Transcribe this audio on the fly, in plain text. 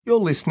You're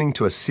listening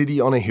to a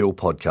City on a Hill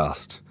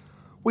podcast.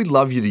 We'd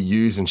love you to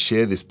use and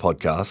share this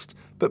podcast,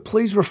 but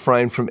please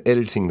refrain from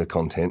editing the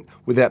content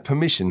without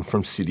permission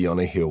from City on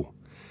a Hill.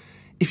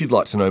 If you'd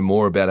like to know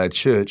more about our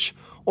church,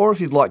 or if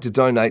you'd like to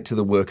donate to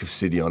the work of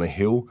City on a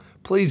Hill,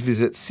 please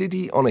visit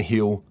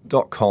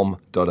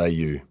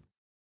cityonahill.com.au.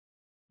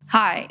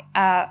 Hi,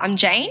 I'm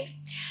Jane.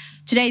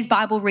 Today's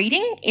Bible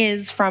reading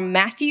is from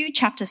Matthew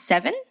chapter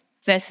 7,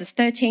 verses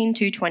 13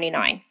 to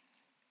 29.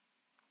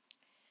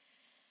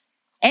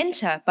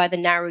 Enter by the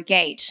narrow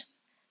gate,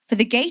 for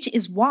the gate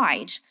is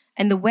wide,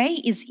 and the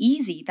way is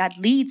easy that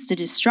leads to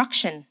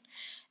destruction,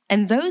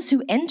 and those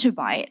who enter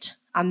by it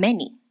are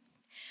many.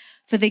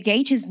 For the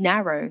gate is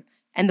narrow,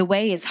 and the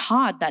way is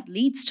hard that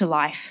leads to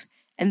life,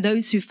 and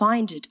those who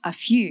find it are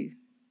few.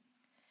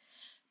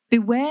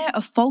 Beware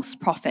of false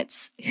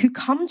prophets who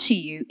come to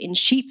you in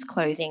sheep's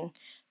clothing,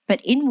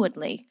 but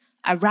inwardly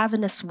are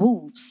ravenous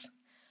wolves.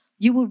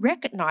 You will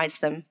recognize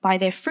them by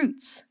their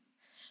fruits.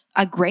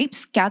 Are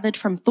grapes gathered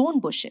from thorn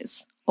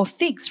bushes, or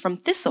figs from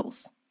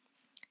thistles?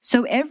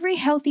 So every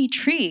healthy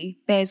tree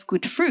bears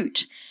good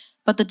fruit,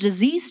 but the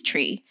diseased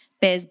tree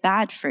bears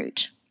bad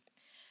fruit.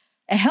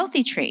 A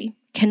healthy tree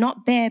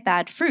cannot bear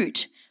bad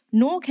fruit,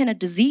 nor can a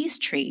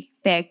diseased tree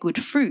bear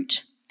good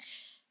fruit.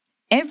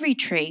 Every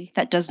tree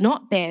that does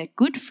not bear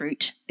good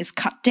fruit is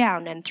cut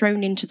down and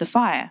thrown into the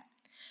fire.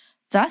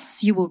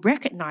 Thus you will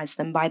recognize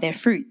them by their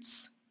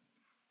fruits.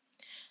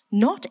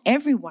 Not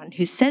everyone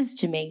who says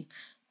to me,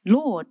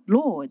 Lord,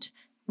 Lord,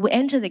 will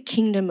enter the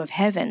kingdom of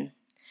heaven,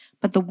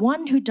 but the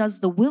one who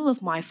does the will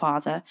of my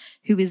Father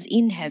who is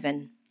in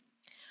heaven.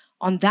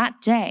 On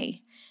that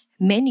day,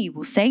 many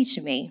will say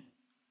to me,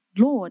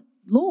 Lord,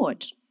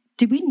 Lord,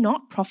 did we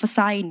not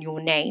prophesy in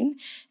your name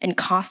and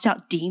cast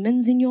out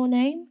demons in your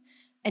name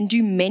and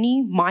do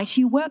many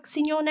mighty works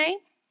in your name?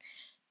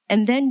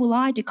 And then will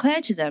I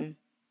declare to them,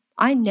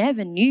 I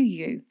never knew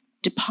you.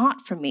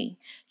 Depart from me,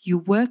 you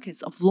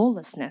workers of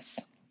lawlessness.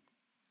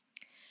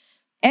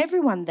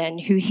 Everyone then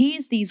who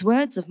hears these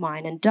words of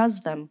mine and does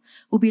them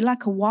will be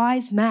like a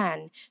wise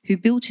man who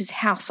built his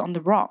house on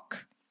the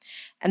rock.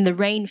 And the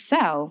rain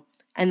fell,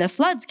 and the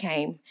floods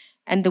came,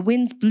 and the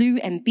winds blew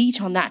and beat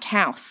on that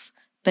house,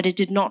 but it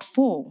did not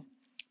fall,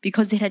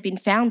 because it had been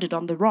founded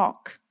on the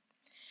rock.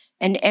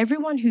 And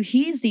everyone who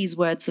hears these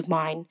words of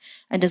mine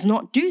and does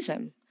not do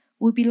them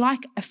will be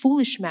like a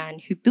foolish man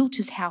who built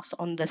his house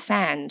on the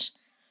sand.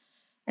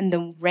 And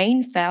the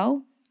rain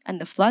fell, and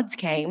the floods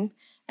came,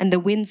 and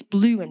the winds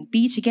blew and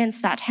beat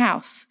against that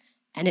house,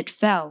 and it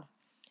fell,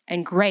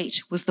 and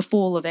great was the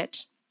fall of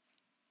it.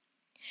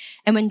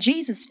 And when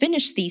Jesus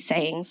finished these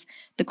sayings,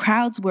 the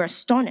crowds were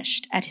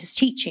astonished at his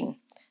teaching,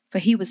 for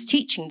he was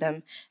teaching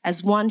them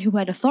as one who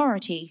had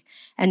authority,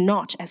 and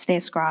not as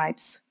their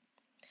scribes.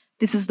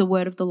 This is the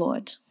word of the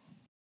Lord.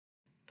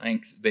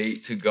 Thanks be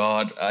to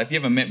God. If you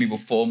haven't met me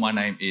before, my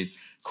name is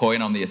Coy,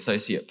 and I'm the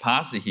associate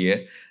pastor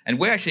here. And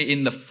we're actually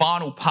in the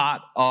final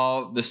part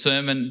of the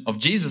sermon, of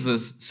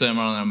Jesus'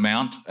 Sermon on the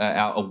Mount,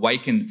 our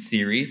Awakened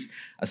series,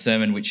 a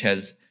sermon which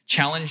has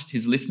challenged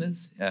his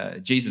listeners.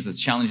 Jesus has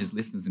challenged his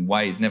listeners in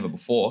ways never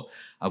before,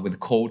 with a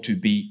call to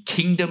be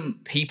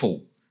kingdom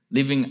people,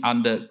 living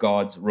under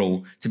God's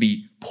rule, to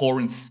be poor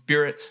in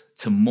spirit,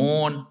 to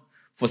mourn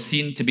for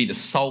sin, to be the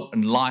salt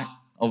and light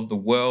of the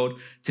world,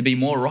 to be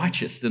more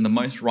righteous than the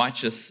most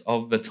righteous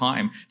of the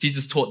time.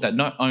 Jesus taught that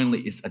not only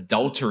is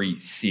adultery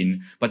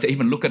sin, but to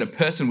even look at a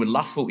person with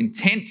lustful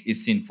intent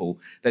is sinful,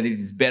 that it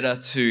is better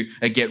to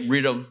get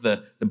rid of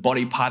the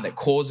body part that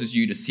causes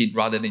you to sin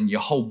rather than your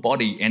whole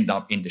body end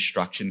up in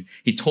destruction.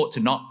 He taught to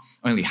not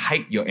only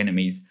hate your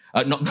enemies,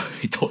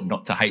 he taught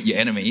not to hate your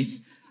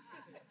enemies,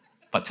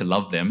 but to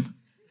love them.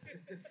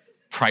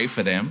 Pray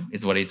for them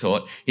is what he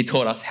taught. He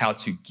taught us how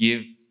to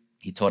give.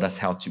 He taught us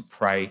how to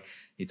pray.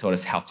 He taught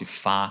us how to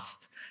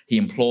fast. He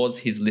implores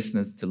his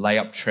listeners to lay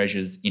up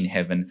treasures in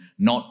heaven,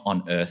 not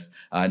on earth,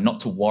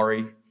 not to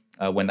worry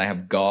when they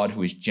have God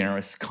who is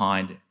generous,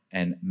 kind,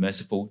 and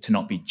merciful, to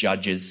not be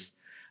judges,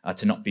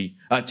 to be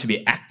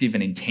active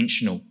and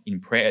intentional in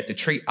prayer, to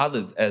treat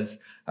others as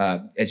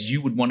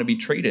you would want to be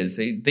treated.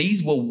 See,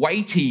 these were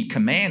weighty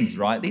commands,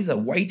 right? These are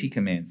weighty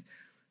commands.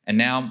 And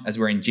now, as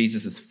we're in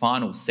Jesus'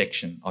 final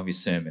section of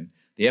his sermon,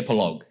 the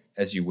epilogue,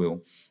 as you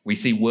will, we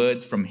see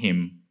words from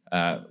him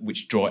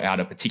which draw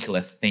out a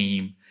particular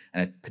theme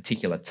and a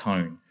particular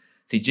tone.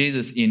 See,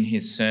 Jesus in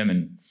his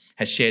sermon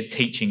has shared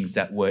teachings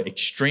that were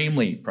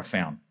extremely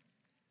profound,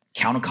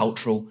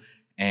 countercultural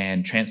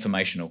and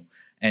transformational.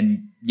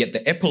 And yet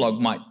the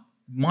epilogue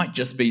might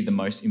just be the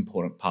most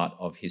important part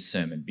of his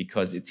sermon,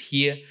 because it's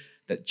here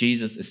that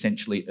Jesus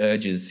essentially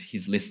urges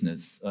his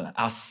listeners,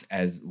 us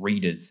as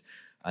readers,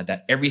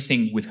 that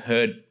everything we've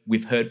heard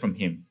from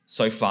him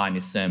so far in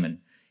his sermon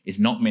is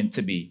not meant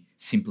to be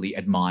simply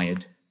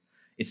admired.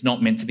 It's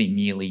not meant to be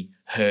merely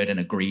heard and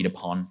agreed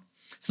upon.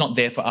 It's not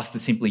there for us to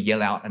simply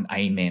yell out an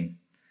amen,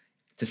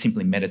 to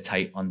simply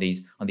meditate on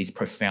these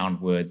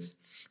profound words.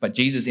 But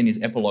Jesus, in his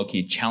epilogue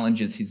here,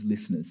 challenges his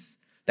listeners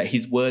that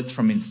his words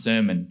from his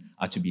sermon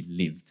are to be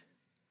lived,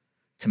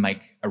 to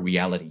make a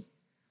reality.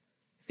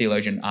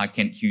 Theologian R.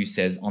 Kent Hughes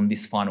says on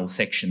this final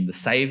section, the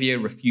Saviour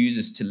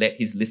refuses to let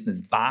his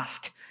listeners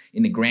bask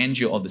in the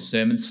grandeur of the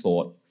sermon's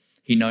thought.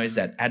 He knows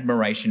that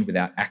admiration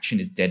without action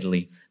is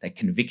deadly, that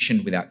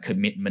conviction without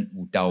commitment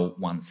will dull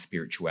one's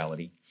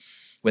spirituality.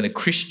 Whether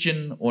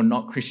Christian or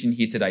not Christian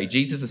here today,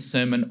 Jesus'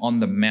 Sermon on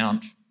the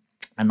Mount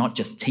are not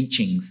just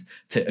teachings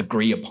to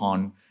agree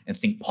upon and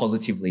think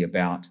positively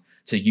about,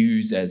 to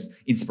use as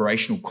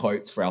inspirational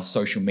quotes for our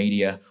social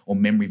media or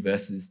memory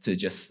verses to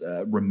just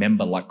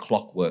remember like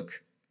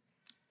clockwork.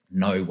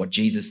 No, what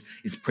Jesus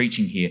is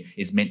preaching here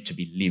is meant to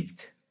be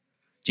lived.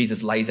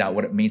 Jesus lays out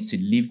what it means to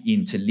live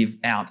in, to live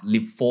out,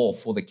 live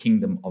for the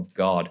kingdom of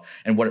God,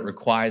 and what it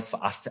requires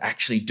for us to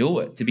actually do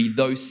it, to be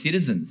those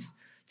citizens,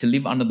 to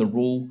live under the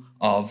rule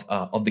of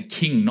the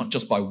king, not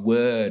just by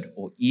word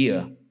or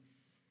ear,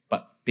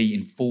 but be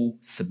in full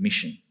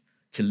submission,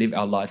 to live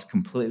our lives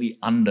completely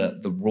under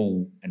the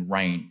rule and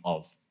reign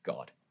of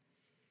God.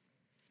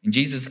 In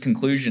Jesus'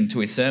 conclusion to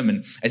his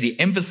sermon, as he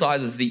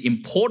emphasizes the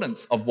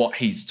importance of what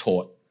he's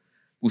taught,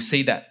 we'll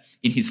see that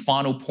in his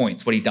final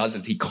points, what he does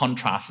is he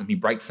contrasts them, he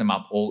breaks them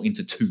up all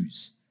into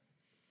twos.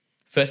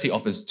 First, he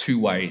offers two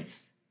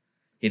ways.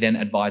 He then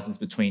advises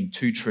between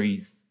two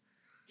trees.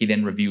 He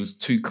then reveals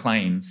two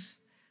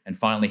claims. And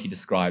finally, he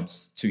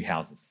describes two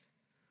houses.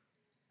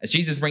 As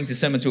Jesus brings his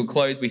sermon to a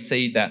close, we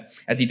see that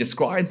as he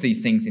describes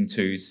these things in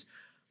twos,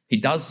 he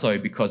does so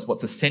because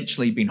what's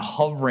essentially been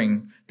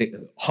hovering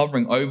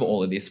over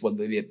all of this, what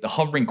the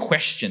hovering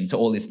question to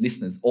all his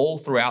listeners all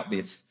throughout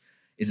this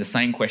is the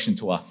same question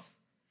to us.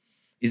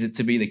 Is it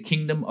to be the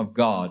kingdom of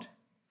God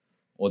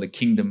or the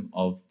kingdom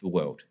of the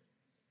world?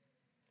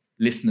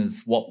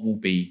 Listeners, what will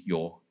be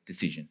your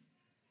decision?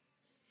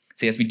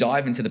 See, as we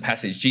dive into the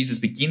passage, Jesus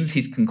begins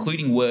his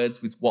concluding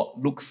words with what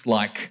looks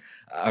like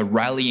a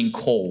rallying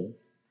call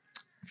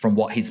from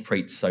what he's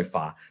preached so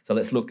far. So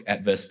let's look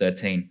at verse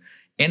 13.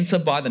 Enter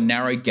by the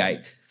narrow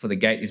gate, for the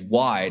gate is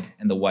wide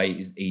and the way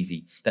is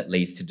easy that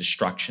leads to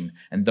destruction,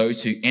 and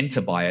those who enter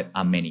by it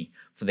are many.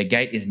 For the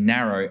gate is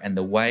narrow and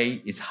the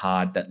way is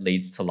hard that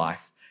leads to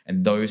life,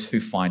 and those who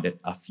find it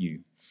are few.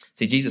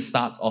 See, Jesus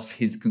starts off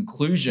his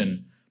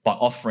conclusion by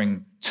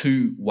offering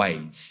two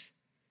ways,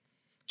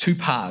 two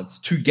paths,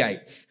 two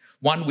gates,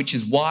 one which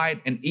is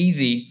wide and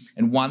easy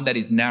and one that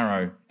is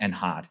narrow and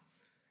hard.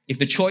 If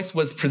the choice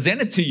was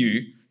presented to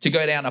you to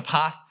go down a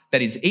path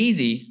that is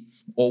easy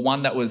or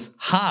one that was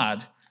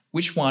hard,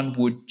 which one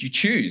would you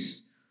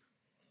choose?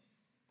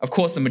 Of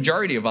course, the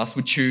majority of us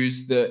would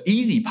choose the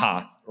easy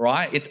path,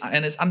 right? It's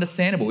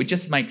understandable. It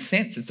just makes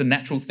sense. It's a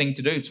natural thing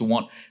to do to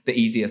want the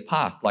easiest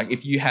path. Like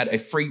if you had a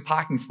free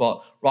parking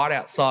spot right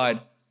outside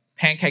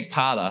Pancake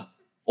Parlour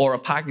or a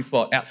parking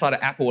spot outside of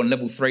Apple and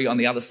level 3 on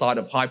the other side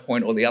of High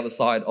Point or the other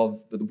side of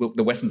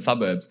the western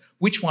suburbs,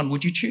 which one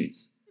would you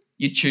choose?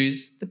 You'd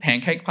choose the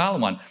Pancake Parlour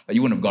one, but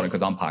you wouldn't have got it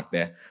because I'm parked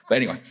there. But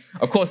anyway,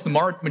 of course, the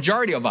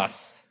majority of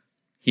us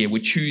here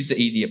would choose the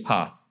easier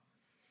path.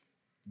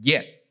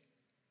 Yet,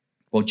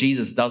 well,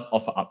 Jesus does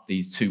offer up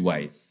these two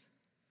ways.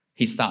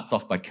 He starts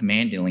off by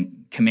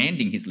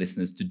commanding his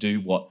listeners to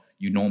do what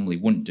you normally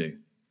wouldn't do,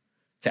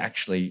 to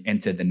actually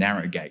enter the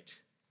narrow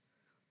gate,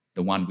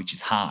 the one which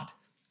is hard.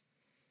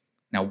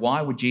 Now,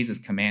 why would Jesus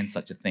command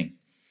such a thing?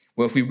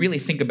 Well, if we really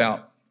think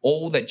about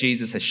all that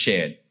Jesus has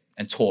shared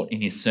and taught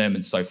in his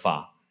sermon so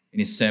far, in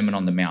his Sermon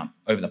on the Mount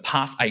over the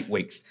past 8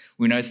 weeks,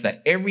 we notice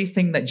that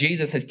everything that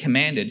Jesus has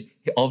commanded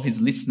of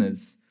his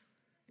listeners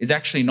is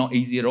actually not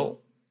easy at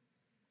all.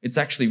 It's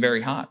actually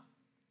very hard.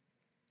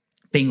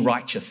 Being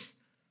righteous,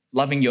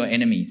 loving your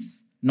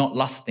enemies, not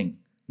lusting,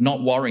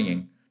 not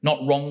worrying, not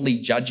wrongly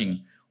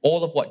judging,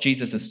 all of what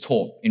Jesus has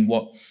taught in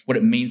what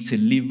it means to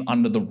live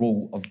under the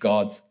rule of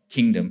God's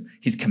kingdom,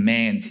 his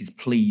commands, his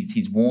pleas,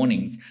 his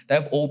warnings,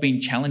 they've all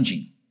been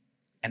challenging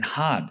and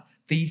hard.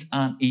 These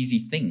aren't easy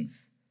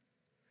things.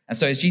 And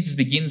so as Jesus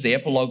begins the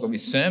epilogue of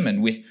his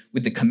sermon with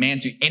the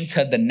command to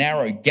enter the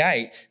narrow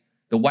gate,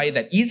 the way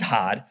that is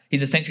hard,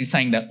 he's essentially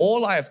saying that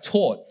all I have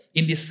taught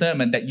in this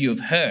sermon that you have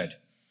heard,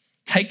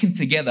 taken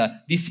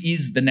together, this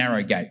is the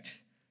narrow gate.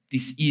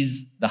 This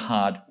is the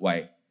hard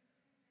way.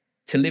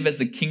 To live as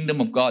the kingdom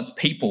of God's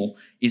people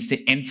is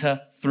to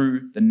enter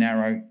through the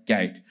narrow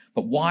gate.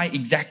 But why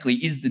exactly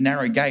is the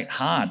narrow gate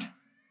hard?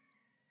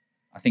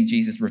 I think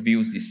Jesus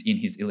reveals this in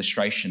his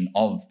illustration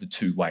of the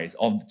two ways,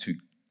 of the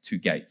two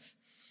gates.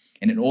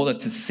 And in order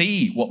to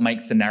see what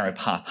makes the narrow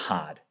path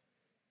hard,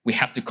 we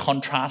have to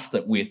contrast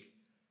it with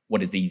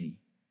what is easy.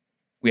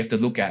 We have to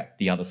look at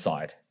the other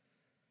side.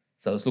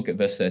 So let's look at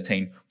verse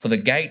 13. For the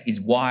gate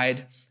is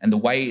wide and the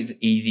way is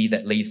easy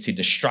that leads to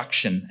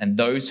destruction, and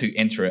those who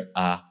enter it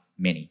are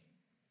many.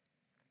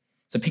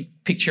 So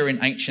picture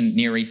in ancient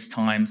Near East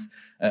times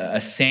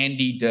a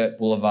sandy dirt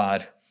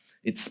boulevard.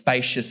 It's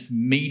spacious,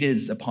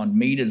 meters upon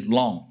meters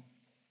long.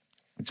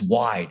 It's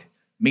wide,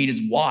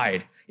 meters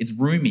wide. It's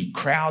roomy.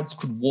 Crowds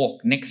could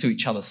walk next to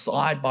each other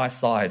side by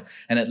side,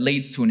 and it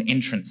leads to an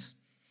entrance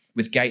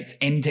with gates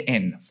end to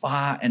end,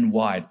 far and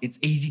wide. It's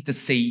easy to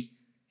see,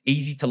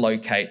 easy to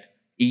locate,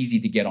 easy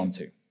to get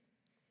onto.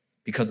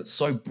 because it's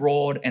so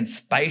broad and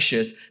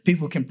spacious.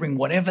 People can bring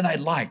whatever they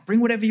like.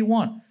 Bring whatever you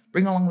want.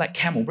 Bring along that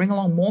camel. Bring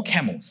along more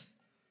camels.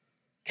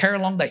 Carry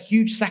along that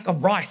huge sack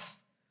of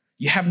rice.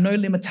 You have no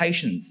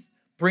limitations.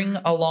 Bring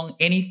along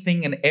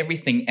anything and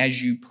everything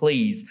as you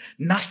please.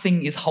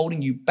 Nothing is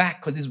holding you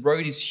back because this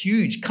road is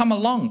huge. Come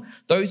along.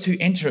 Those who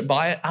enter it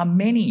by it are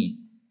many.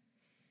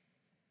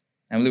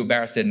 And I'm a little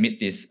embarrassed to admit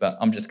this, but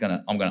I'm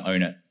gonna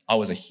own it. I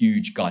was a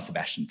huge Guy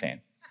Sebastian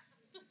fan.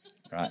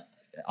 Right?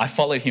 I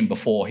followed him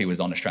before he was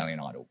on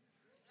Australian Idol.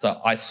 So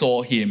I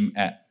saw him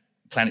at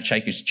Planet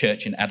Shakers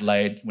Church in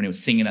Adelaide when he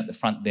was singing at the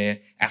front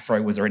there.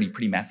 Afro was already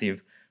pretty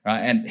massive.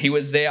 Right? And he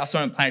was there. I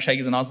saw him at Planet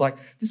Shakers and I was like,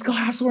 this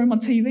guy, I saw him on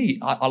TV.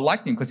 I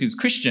liked him because he was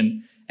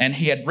Christian and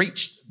he had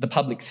reached the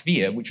public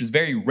sphere, which was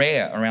very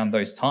rare around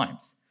those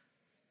times.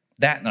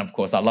 That, and of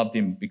course, I loved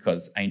him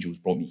because Angels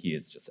Brought Me Here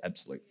is just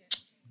absolute,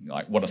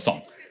 like, what a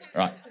song,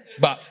 right?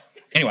 But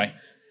anyway,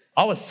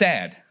 I was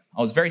sad.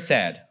 I was very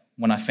sad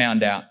when I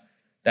found out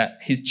that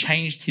he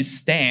changed his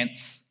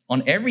stance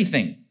on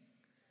everything,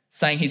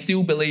 saying he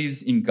still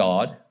believes in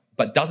God,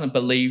 but doesn't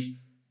believe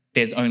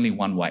there's only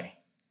one way.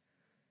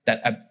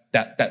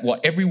 That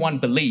what everyone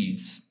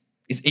believes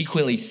is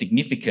equally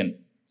significant.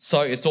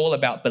 So it's all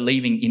about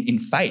believing in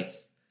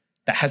faith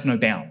that has no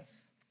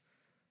bounds.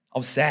 I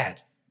was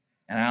sad,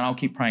 and I'll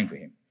keep praying for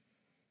him.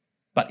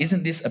 But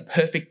isn't this a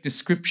perfect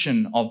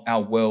description of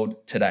our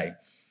world today?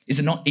 Is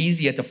it not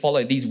easier to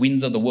follow these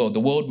winds of the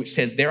world which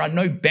says there are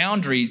no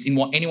boundaries in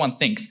what anyone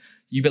thinks?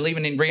 You believe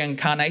in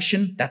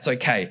reincarnation? That's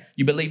okay.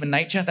 You believe in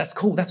nature? That's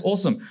cool. That's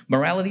awesome.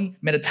 Morality,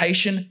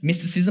 meditation,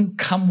 mysticism,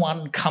 come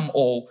one, come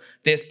all.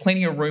 There's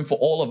plenty of room for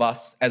all of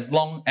us as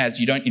long as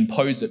you don't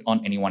impose it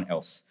on anyone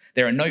else.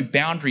 There are no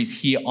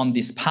boundaries here on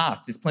this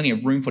path. There's plenty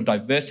of room for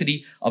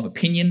diversity of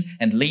opinion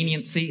and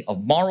leniency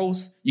of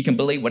morals. You can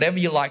believe whatever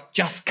you like.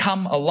 Just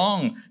come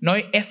along.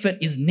 No effort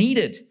is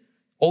needed.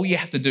 All you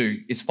have to do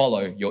is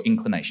follow your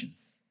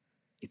inclinations.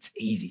 It's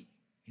easy.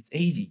 It's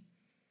easy.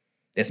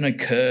 There's no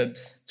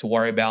curbs to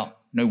worry about,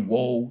 no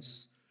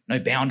walls, no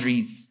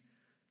boundaries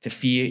to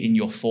fear in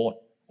your thought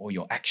or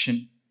your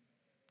action.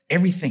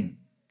 Everything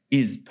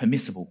is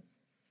permissible.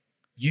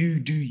 You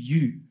do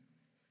you.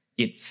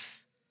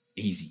 It's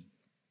easy.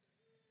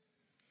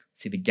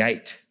 See, the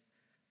gate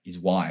is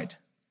wide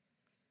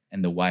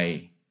and the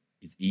way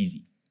is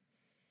easy,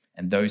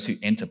 and those who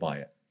enter by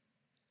it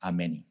are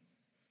many.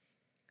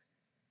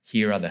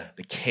 Here are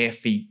the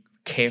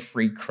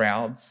carefree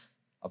crowds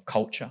of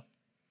culture.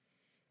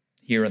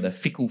 Here are the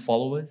fickle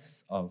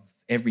followers of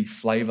every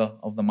flavour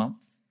of the month.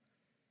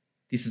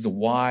 This is a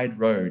wide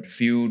road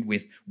filled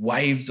with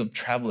waves of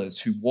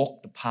travellers who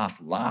walk the path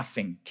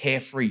laughing,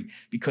 carefree,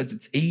 because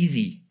it's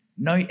easy.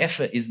 No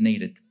effort is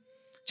needed.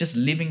 Just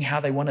living how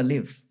they want to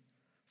live,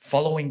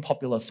 following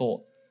popular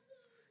thought.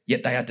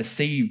 Yet they are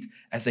deceived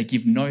as they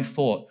give no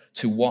thought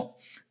to what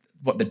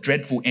the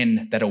dreadful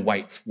end that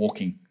awaits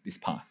walking this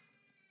path.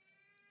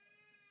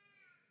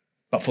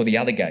 But for the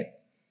other gate,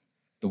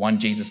 the one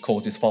Jesus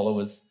calls his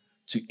followers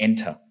to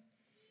enter,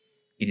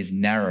 it is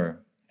narrow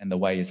and the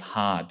way is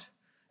hard,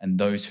 and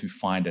those who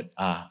find it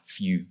are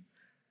few.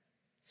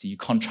 So you're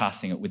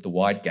contrasting it with the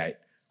wide gate.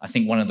 I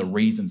think one of the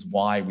reasons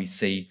why we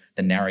see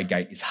the narrow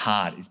gate is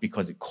hard is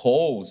because it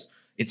calls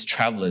its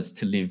travellers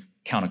to live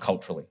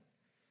counterculturally.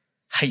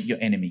 Hate your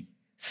enemy,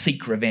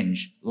 seek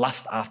revenge,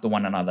 lust after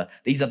one another.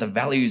 These are the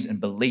values and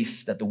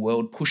beliefs that the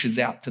world pushes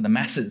out to the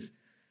masses.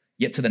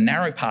 Yet to the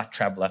narrow path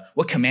traveller,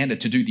 we're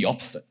commanded to do the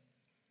opposite,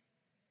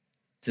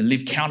 to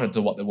live counter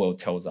to what the world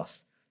tells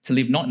us, to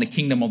live not in the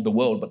kingdom of the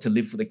world, but to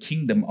live for the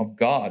kingdom of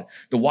God.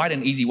 The wide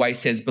and easy way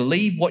says,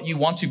 believe what you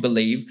want to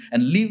believe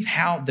and live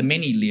how the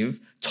many live,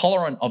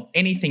 tolerant of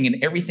anything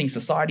and everything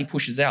society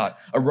pushes out,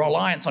 a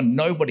reliance on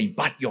nobody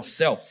but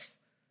yourself.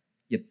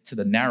 Yet to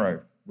the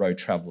narrow road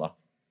traveller,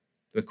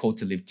 we're called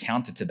to live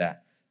counter to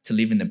that, to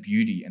live in the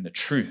beauty and the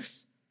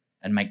truth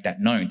and make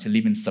that known, to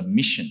live in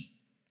submission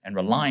and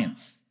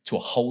reliance to a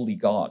holy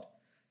God,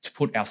 to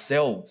put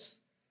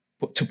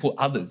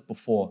others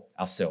before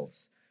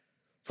ourselves.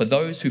 For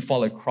those who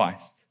follow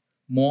Christ,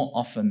 more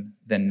often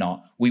than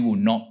not, we will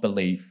not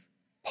believe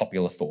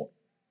popular thought,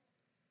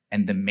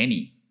 and the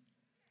many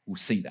will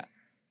see that.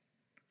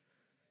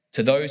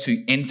 To those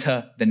who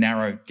enter the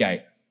narrow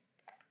gate,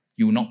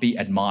 you will not be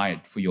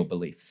admired for your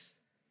beliefs.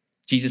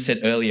 Jesus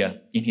said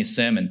earlier in his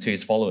sermon to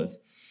his followers,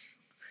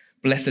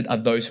 blessed are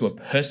those who are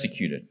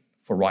persecuted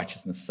for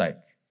righteousness' sake.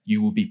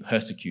 You will be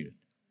persecuted,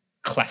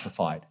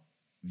 classified,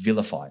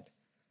 vilified.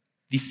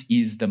 This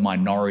is the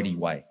minority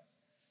way.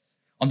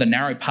 On the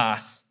narrow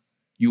path,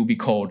 you will be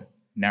called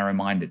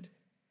narrow-minded,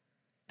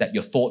 that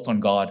your thoughts on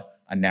God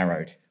are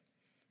narrowed,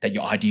 that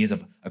your ideas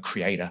of a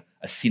creator,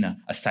 a sinner,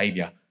 a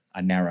savior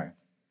are narrow,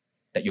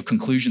 that your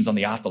conclusions on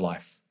the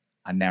afterlife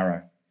are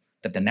narrow,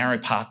 that the narrow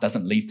path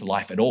doesn't lead to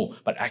life at all,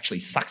 but actually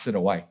sucks it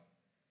away.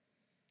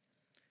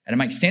 And it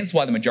makes sense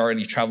why the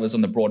majority of travellers on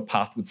the broad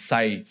path would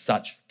say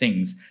such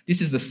things. This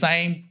is the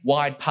same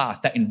wide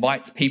path that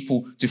invites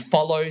people to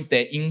follow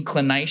their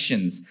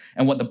inclinations.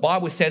 And what the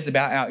Bible says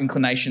about our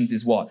inclinations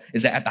is what?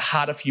 Is that at the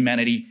heart of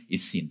humanity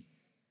is sin.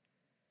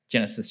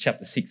 Genesis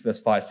chapter 6,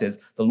 verse 5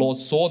 says, "The Lord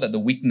saw that the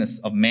wickedness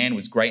of man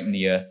was great in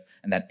the earth,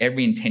 and that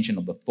every intention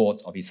of the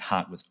thoughts of his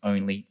heart was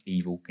only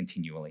evil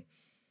continually."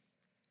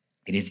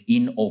 It is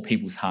in all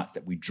people's hearts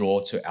that we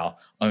draw to our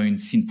own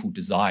sinful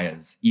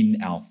desires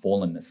in our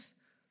fallenness.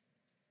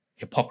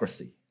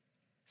 Hypocrisy,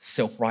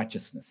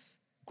 self-righteousness,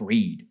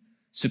 greed,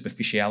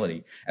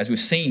 superficiality. As we've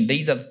seen,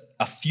 these are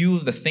a few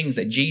of the things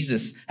that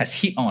Jesus has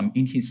hit on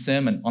in his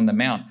Sermon on the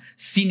Mount.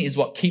 Sin is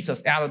what keeps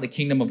us out of the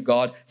kingdom of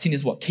God. Sin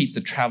is what keeps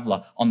the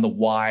traveler on the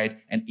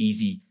wide and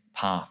easy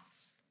path.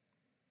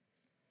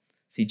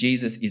 See,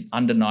 Jesus is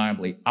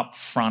undeniably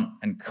upfront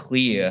and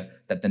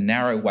clear that the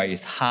narrow way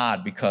is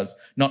hard because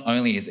not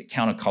only is it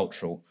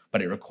countercultural,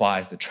 but it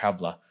requires the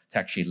traveler to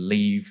actually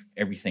leave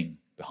everything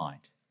behind.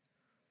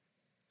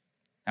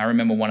 I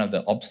remember one of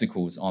the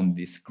obstacles on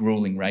this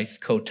grueling race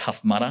called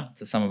Tough Mudder,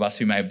 to some of us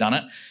who may have done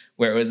it,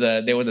 where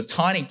there was a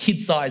tiny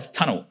kid-sized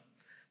tunnel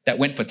that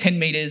went for 10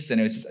 meters and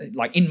it was just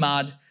like in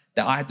mud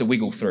that I had to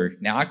wiggle through.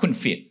 Now, I couldn't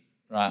fit.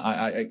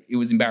 Right? It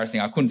was embarrassing.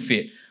 I couldn't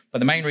fit. But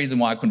the main reason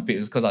why I couldn't fit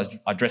was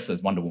because I dressed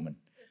as Wonder Woman.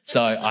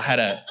 So I had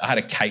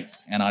a cape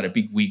and I had a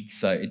big wig.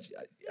 So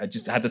I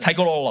just had to take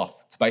it all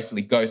off to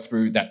basically go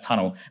through that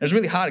tunnel. And it was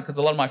really hard because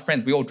a lot of my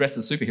friends, we all dressed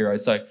as superheroes.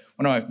 So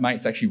one of my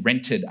mates actually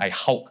rented a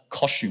Hulk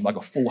costume, like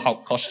a full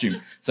Hulk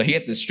costume. So he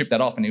had to strip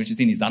that off and he was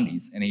just in his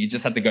undies and he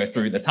just had to go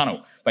through the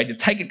tunnel. But to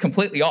take it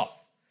completely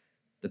off,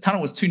 the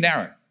tunnel was too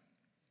narrow.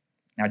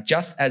 Now,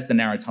 just as the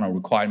narrow tunnel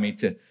required me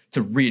to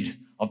rid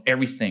of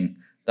everything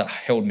that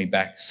held me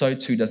back, so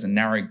too does the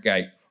narrow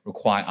gate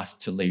require us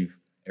to leave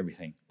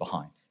everything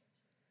behind.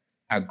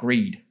 Our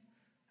greed,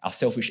 our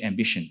selfish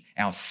ambition,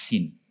 our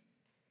sin,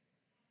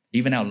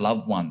 even our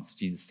loved ones,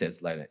 Jesus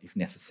says later, if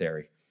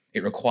necessary.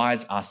 It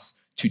requires us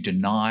to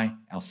deny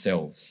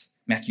ourselves.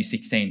 Matthew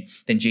 16,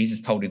 then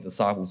Jesus told his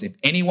disciples, "If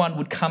anyone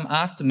would come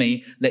after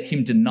me, let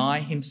him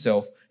deny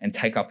himself and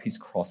take up his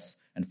cross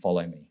and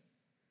follow me."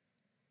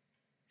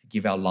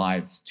 Give our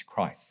lives to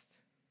Christ.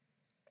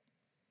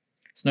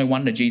 It's no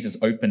wonder Jesus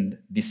opened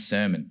this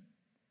sermon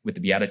with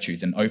the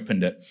Beatitudes and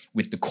opened it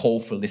with the call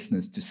for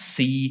listeners to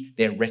see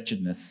their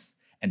wretchedness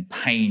and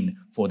pain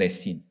for their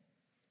sin,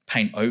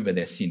 pain over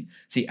their sin.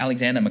 See,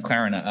 Alexander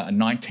MacLaren, a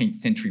 19th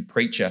century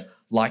preacher,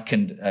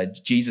 likened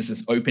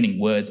Jesus' opening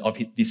words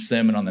of this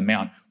Sermon on the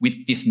Mount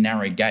with this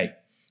narrow gate.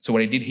 So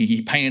what he did,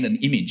 he painted an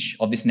image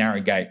of this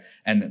narrow gate,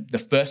 and the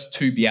first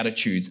two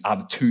Beatitudes are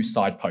the two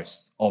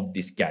sideposts of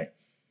this gate.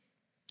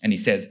 And he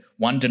says,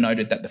 one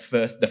denoted that the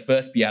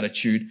first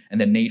beatitude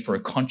and the need for a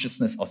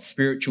consciousness of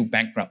spiritual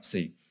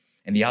bankruptcy,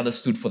 and the other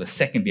stood for the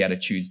second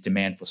beatitude's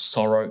demand for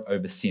sorrow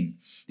over sin.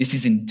 This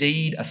is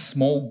indeed a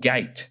small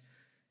gate,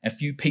 and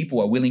few people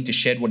are willing to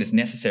shed what is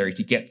necessary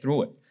to get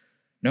through it.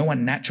 No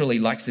one naturally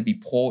likes to be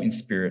poor in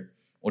spirit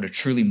or to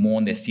truly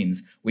mourn their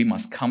sins. We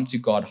must come to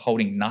God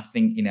holding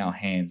nothing in our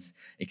hands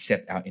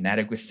except our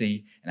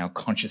inadequacy and our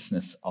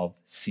consciousness of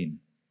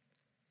sin.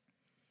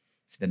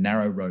 So the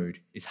narrow road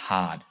is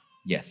hard.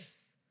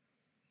 Yes.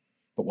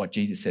 But what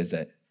Jesus says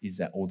is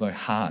that although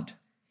hard,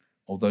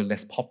 although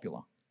less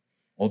popular,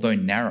 although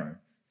narrow,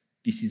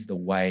 this is the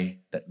way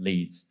that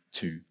leads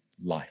to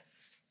life.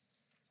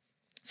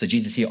 So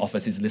Jesus here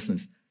offers his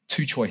listeners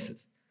two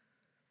choices.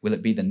 Will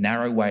it be the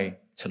narrow way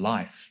to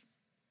life,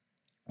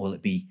 or will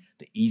it be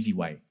the easy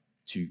way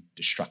to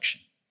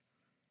destruction?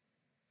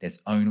 There's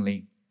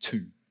only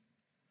two.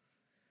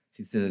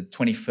 See, to the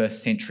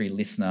 21st century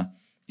listener,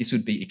 this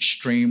would be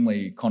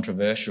extremely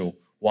controversial.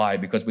 Why?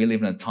 Because we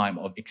live in a time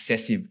of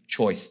excessive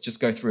choice. Just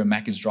go through a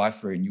Macca's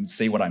drive-through and you'll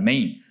see what I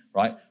mean,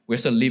 right? We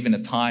also live in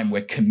a time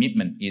where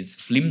commitment is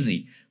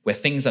flimsy, where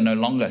things are no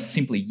longer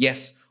simply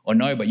yes or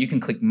no, but you can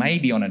click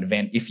maybe on an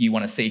event if you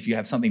want to see if you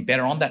have something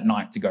better on that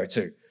night to go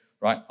to,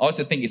 right? I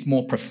also think it's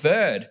more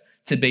preferred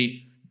to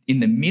be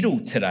in the middle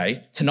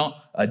today, to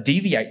not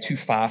deviate too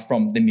far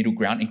from the middle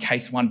ground in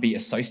case one be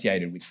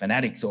associated with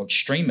fanatics or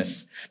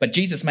extremists. But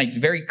Jesus makes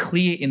very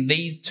clear in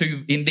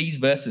these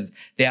verses,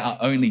 there are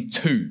only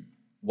two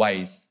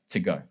ways to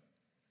go.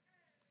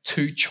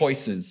 Two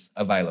choices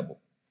available.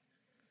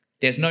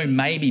 There's no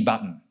maybe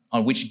button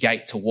on which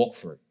gate to walk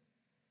through.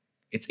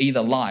 It's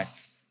either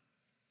life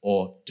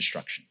or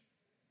destruction.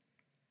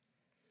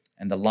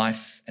 And the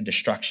life and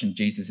destruction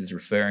Jesus is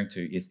referring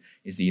to is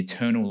the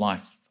eternal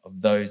life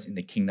of those in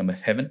the kingdom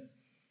of heaven,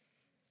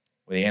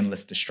 or the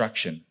endless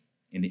destruction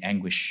in the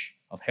anguish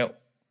of hell.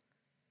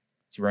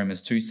 So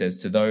Romans 2 says,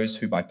 to those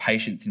who by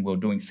patience in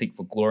well-doing seek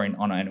for glory and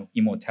honor and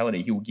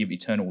immortality, he will give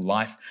eternal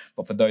life.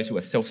 But for those who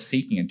are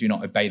self-seeking and do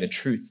not obey the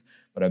truth,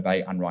 but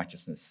obey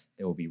unrighteousness,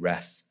 there will be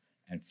wrath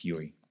and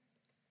fury.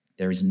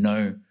 There is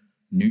no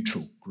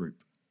neutral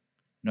group,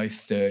 no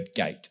third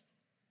gate.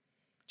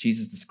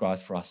 Jesus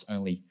describes for us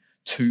only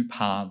two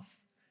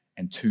paths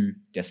and two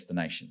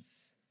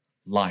destinations,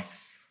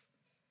 life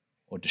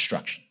or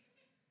destruction.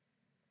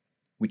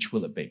 Which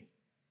will it be?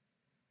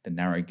 The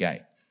narrow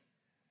gate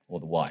or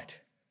the wide?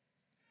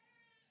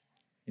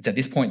 It's at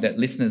this point that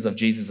listeners of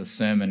Jesus'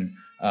 sermon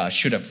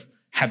should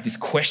have this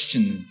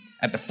question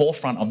at the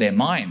forefront of their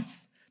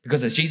minds,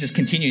 because as Jesus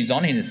continues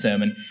on in his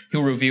sermon,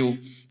 he'll reveal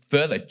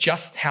further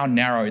just how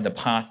narrow the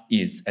path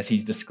is as he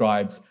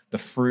describes the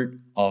fruit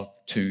of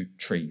two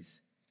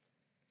trees.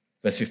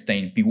 Verse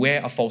 15,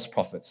 beware of false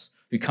prophets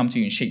who come to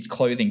you in sheep's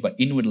clothing, but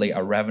inwardly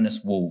are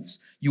ravenous wolves.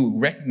 You will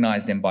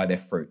recognize them by their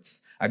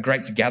fruits. Are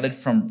grapes gathered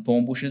from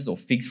thorn bushes or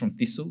figs from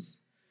thistles?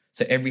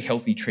 So every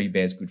healthy tree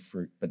bears good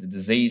fruit, but the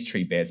diseased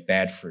tree bears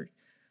bad fruit.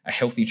 A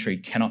healthy tree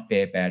cannot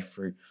bear bad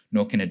fruit,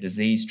 nor can a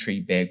diseased tree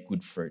bear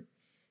good fruit.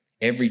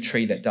 Every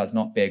tree that does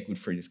not bear good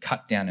fruit is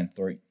cut down and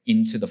thrown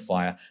into the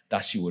fire.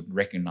 Thus you would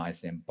recognize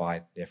them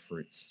by their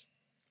fruits.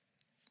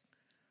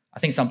 I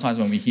think sometimes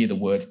when we hear the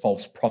word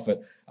false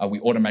prophet, we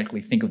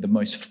automatically think of the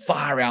most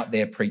far out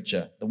there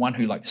preacher, the one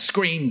who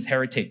screams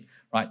heretic,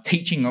 right?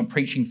 Teaching or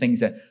preaching things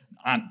that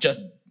are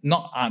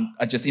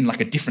just in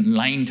a different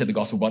lane to the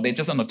gospel, but they're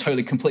just on a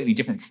totally, completely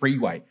different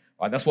freeway,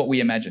 right? That's what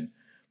we imagine.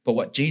 But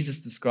what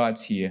Jesus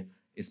describes here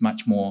is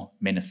much more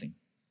menacing,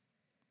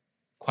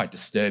 quite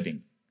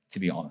disturbing, to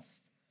be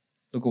honest.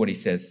 Look at what he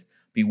says.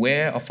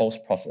 Beware of false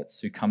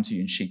prophets who come to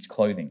you in sheep's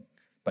clothing,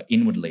 but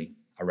inwardly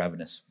are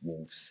ravenous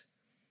wolves.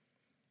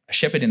 A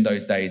shepherd in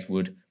those days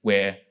would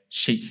wear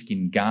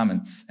sheepskin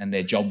garments, and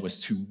their job was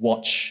to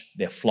watch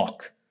their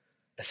flock,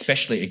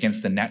 especially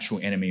against the natural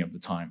enemy of the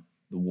time,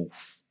 the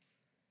wolf.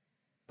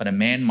 But a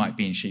man might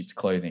be in sheep's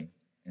clothing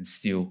and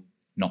still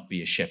not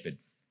be a shepherd,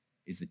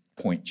 is the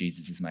point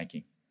Jesus is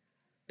making.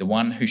 The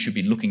one who should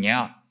be looking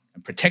out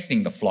and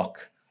protecting the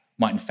flock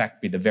might in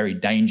fact be the very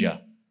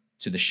danger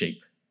to the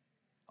sheep,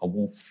 a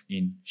wolf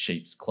in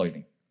sheep's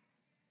clothing.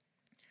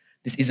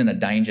 This isn't a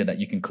danger that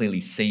you can clearly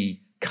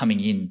see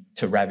coming in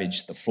to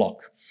ravage the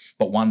flock,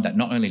 but one that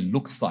not only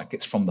looks like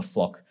it's from the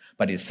flock,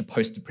 but is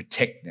supposed to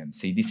protect them.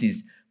 See, this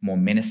is more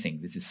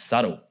menacing. This is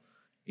subtle.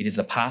 It is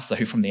the pastor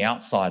who from the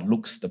outside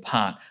looks the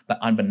part, but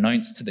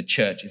unbeknownst to the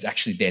church is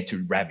actually there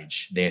to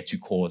ravage, there to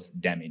cause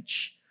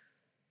damage.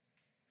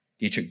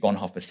 Dietrich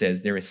Bonhoeffer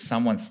says, there is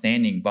someone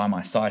standing by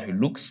my side who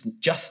looks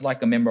just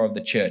like a member of the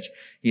church.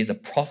 He is a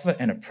prophet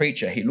and a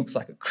preacher. He looks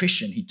like a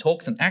Christian. He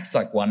talks and acts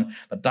like one,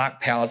 but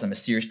dark powers are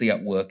mysteriously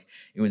at work.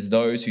 It was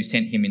those who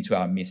sent him into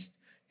our midst.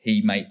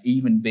 He may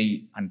even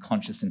be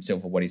unconscious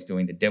himself of what he's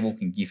doing. The devil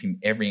can give him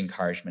every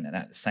encouragement and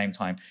at the same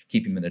time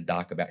keep him in the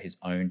dark about his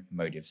own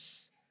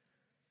motives.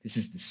 This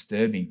is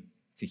disturbing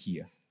to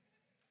hear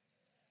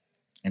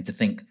and to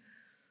think.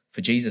 For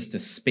Jesus to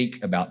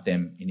speak about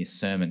them in his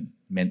sermon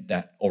meant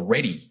that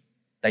already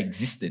they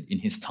existed in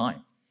his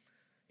time.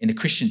 In the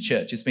Christian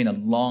church, it's been a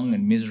long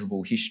and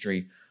miserable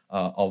history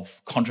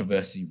of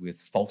controversy with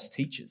false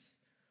teachers.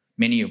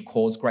 Many have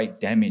caused great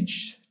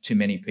damage to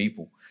many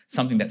people,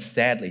 something that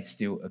sadly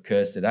still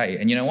occurs today.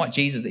 And you know what?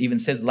 Jesus even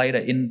says later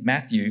in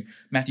Matthew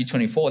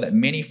 24, that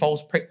many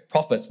false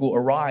prophets will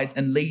arise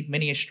and lead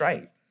many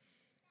astray.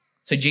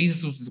 So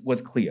Jesus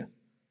was clear.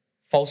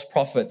 False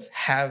prophets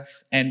have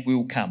and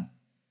will come.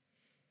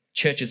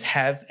 Churches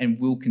have and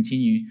will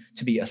continue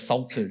to be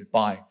assaulted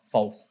by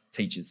false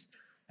teachers.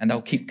 And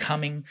they'll keep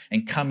coming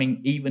and coming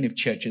even if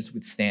churches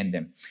withstand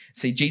them.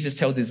 See, Jesus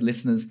tells his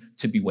listeners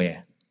to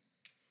beware,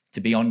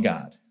 to be on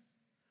guard,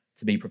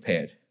 to be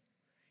prepared.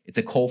 It's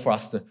a call for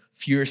us to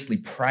furiously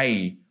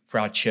pray for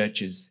our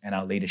churches and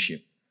our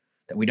leadership,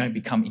 that we don't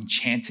become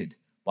enchanted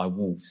by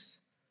wolves.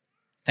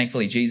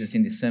 Thankfully, Jesus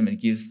in this sermon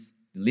gives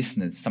the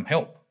listeners some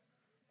help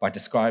by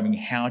describing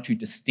how to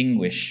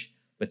distinguish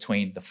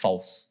between the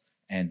false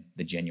and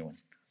the genuine.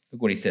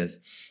 Look what he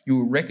says. You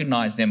will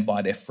recognize them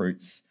by their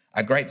fruits.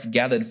 Are grapes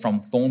gathered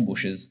from thorn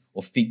bushes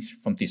or figs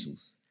from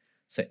thistles?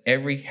 So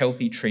every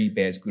healthy tree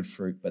bears good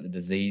fruit, but the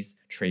diseased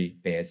tree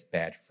bears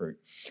bad fruit.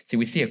 See,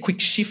 we see a quick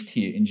shift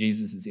here in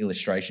Jesus'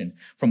 illustration.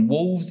 From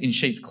wolves in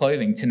sheep's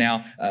clothing to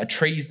now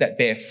trees that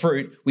bear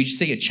fruit, we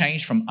see a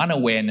change from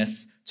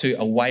unawareness to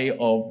a way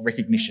of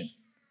recognition.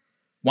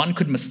 One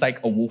could mistake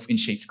a wolf in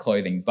sheep's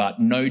clothing,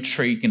 but no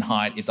tree can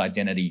hide its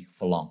identity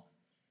for long.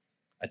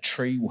 A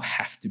tree will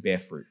have to bear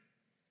fruit.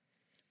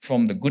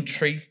 From the good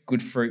tree,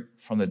 good fruit.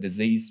 From the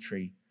diseased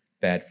tree,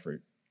 bad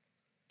fruit.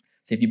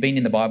 So if you've been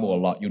in the Bible a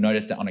lot, you'll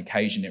notice that on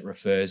occasion it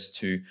refers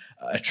to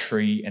a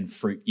tree and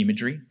fruit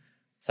imagery,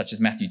 such as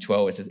Matthew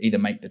 12. It says either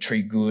make the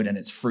tree good and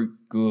its fruit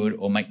good,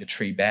 or make the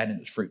tree bad and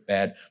its fruit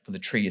bad, for the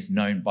tree is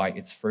known by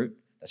its fruit.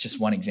 That's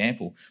just one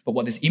example. But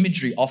what this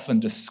imagery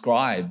often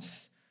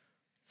describes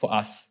for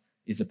us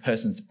is a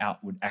person's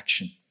outward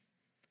action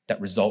that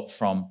result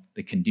from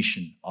the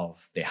condition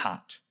of their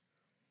heart.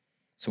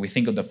 So we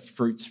think of the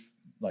fruits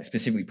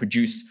specifically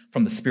produced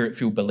from the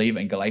Spirit-filled believer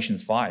in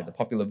Galatians 5, the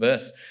popular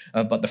verse.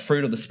 But the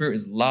fruit of the Spirit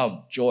is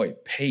love, joy,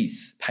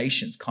 peace,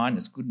 patience,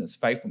 kindness, goodness,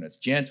 faithfulness,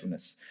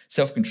 gentleness,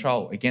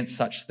 self-control. Against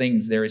such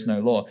things there is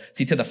no law.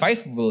 See, to the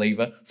faithful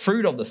believer,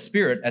 fruit of the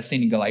Spirit, as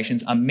seen in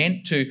Galatians, are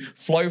meant to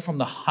flow from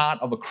the heart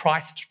of a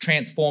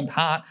Christ-transformed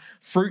heart.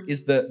 Fruit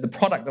is the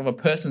product of a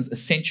person's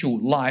essential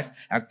life.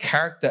 Our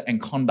character and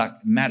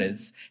conduct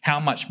matters. How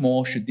much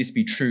more should this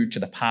be true to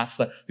the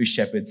pastor who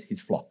shepherds his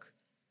flock?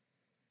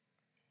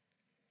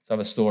 So I have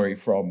a story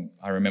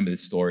I remember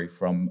this story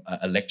from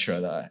a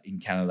lecturer in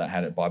Canada that I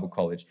had at Bible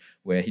college,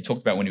 where he talked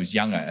about when he was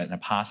younger and a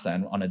pastor,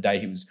 and on a day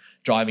he was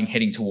driving,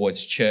 heading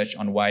towards church.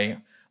 On the way,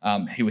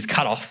 he was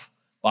cut off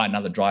by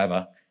another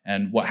driver.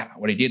 And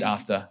what he did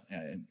after,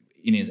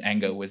 in his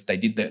anger, was they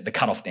did the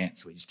cut-off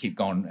dance, where you just keep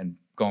going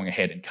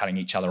ahead and cutting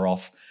each other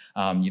off.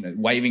 Kept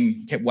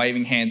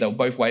waving hands. They were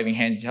both waving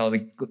hands at each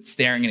other,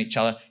 staring at each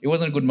other. It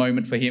wasn't a good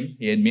moment for him,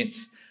 he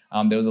admits.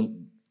 There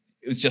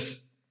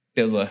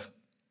was a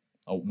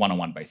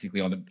one-on-one basically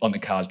on the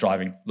cars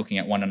driving, looking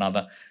at one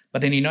another.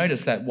 But then he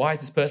noticed that, why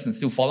is this person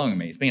still following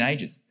me? It's been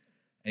ages.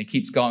 And he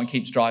keeps going,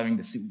 keeps driving.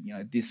 This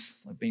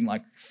been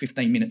like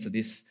 15 minutes of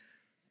this.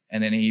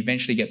 And then he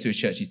eventually gets to his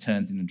church. He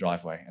turns in the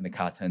driveway and the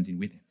car turns in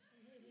with him.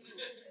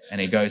 And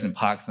he goes and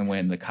parks somewhere,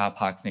 and the car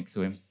parks next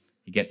to him.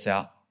 He gets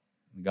out.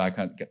 The guy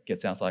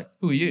gets out. It's like,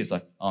 who are you? It's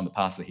like, oh, I'm the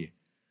pastor here.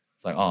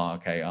 It's like, oh,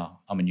 okay,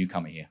 I'm a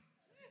newcomer here.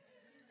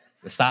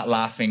 They start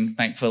laughing,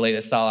 thankfully.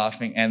 They start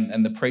laughing.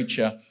 And the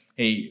preacher,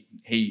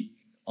 he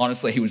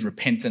honestly, he was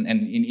repentant.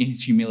 And in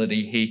his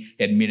humility, he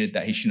admitted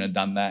that he shouldn't have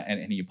done that.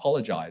 And he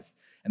apologized.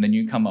 And the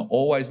newcomer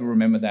always will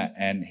remember that.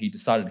 And he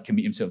decided to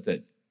commit himself to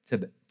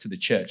the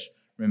church,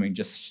 remembering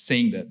just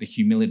seeing the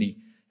humility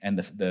and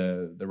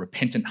the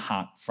repentant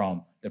heart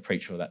from the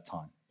preacher of that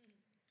time.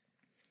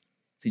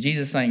 See,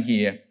 Jesus is saying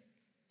here,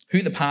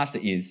 who the pastor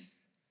is,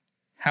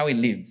 how he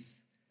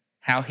lives,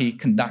 how he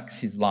conducts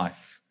his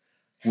life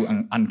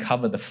will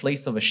uncover the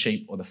fleece of a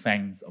sheep or the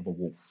fangs of a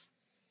wolf.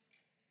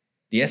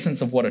 The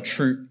essence of what a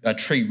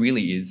tree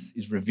really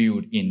is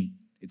revealed in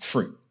its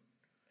fruit.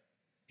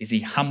 Is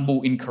he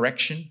humble in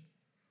correction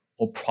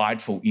or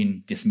prideful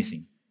in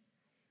dismissing?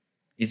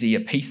 Is he a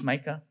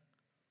peacemaker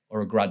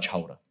or a grudge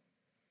holder?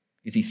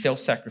 Is he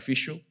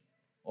self-sacrificial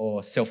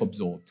or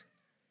self-absorbed?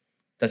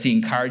 Does he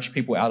encourage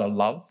people out of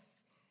love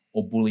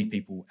or bully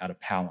people out of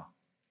power?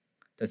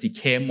 Does he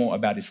care more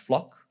about his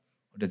flock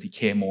or does he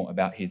care more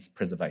about his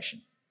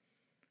preservation?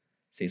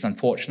 See, it's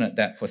unfortunate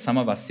that for some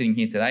of us sitting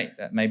here today,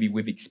 that maybe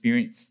we've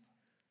experienced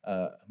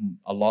a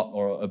lot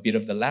or a bit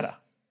of the latter.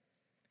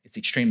 It's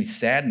extremely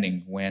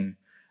saddening when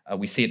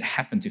we see it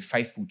happen to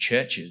faithful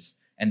churches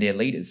and their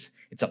leaders.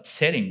 It's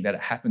upsetting that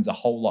it happens a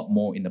whole lot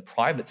more in the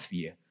private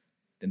sphere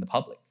than the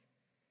public.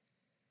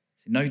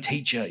 See, no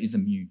teacher is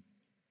immune.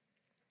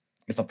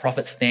 If a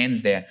prophet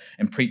stands there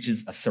and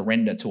preaches a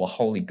surrender to a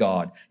holy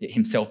God, yet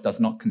himself does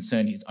not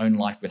concern his own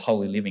life with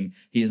holy living,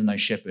 he is no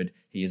shepherd,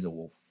 he is a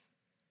wolf.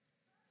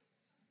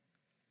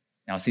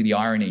 Now, I see the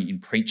irony in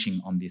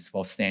preaching on this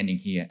while standing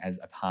here as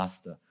a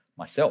pastor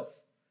myself.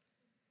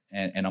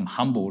 And I'm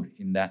humbled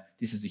in that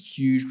this is a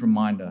huge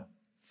reminder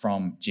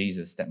from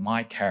Jesus that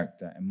my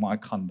character and my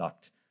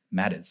conduct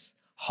matters.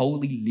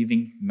 Holy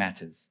living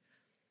matters.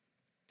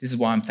 This is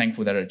why I'm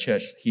thankful that at a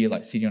church here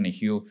like City on a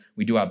Hill,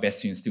 we do our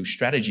best to instill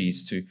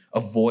strategies to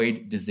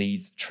avoid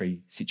disease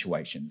tree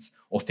situations,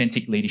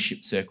 authentic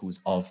leadership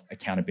circles of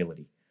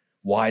accountability,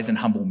 wise and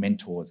humble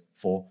mentors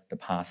for the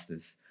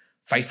pastors,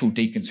 faithful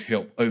deacons who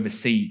help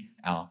oversee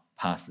our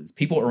pastors,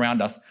 people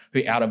around us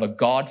who out of a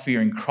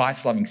God-fearing,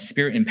 Christ-loving,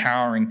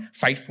 spirit-empowering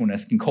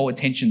faithfulness can call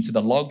attention to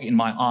the log in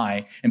my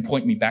eye and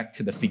point me back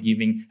to the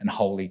forgiving and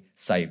holy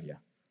Saviour.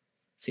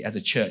 See, as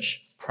a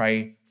church,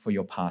 pray for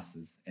your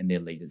pastors and their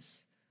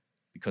leaders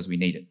because we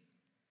need it.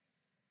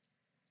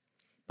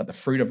 But the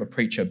fruit of a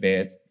preacher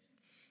bears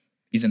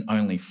isn't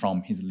only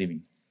from his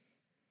living,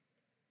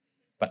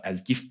 but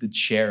as gifted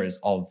sharers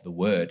of the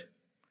word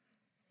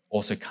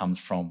also comes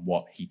from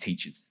what he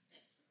teaches.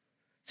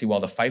 See,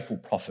 while the faithful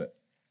prophet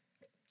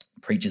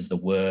preaches the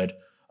word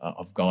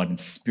of God in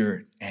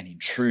spirit and in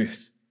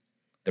truth,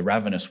 the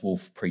ravenous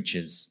wolf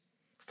preaches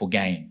for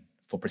gain,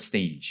 for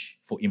prestige,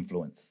 for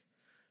influence.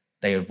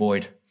 They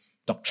avoid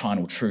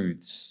doctrinal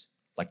truths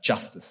like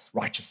justice,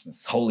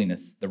 righteousness,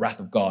 holiness, the wrath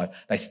of God.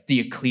 They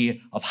steer clear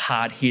of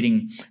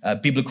hard-hitting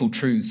biblical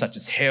truths such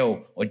as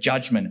hell or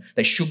judgment.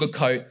 They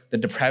sugarcoat the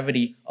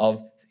depravity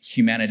of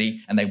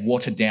humanity and they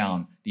water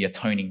down the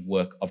atoning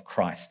work of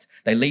Christ.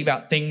 They leave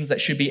out things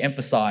that should be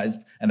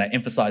emphasized and they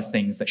emphasize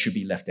things that should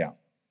be left out.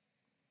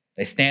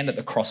 They stand at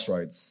the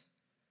crossroads.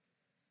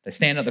 They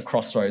stand at the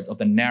crossroads of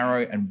the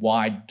narrow and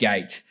wide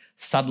gate,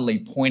 subtly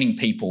pointing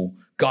people,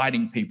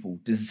 guiding people,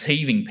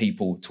 deceiving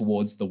people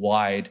towards the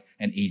wide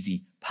and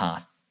easy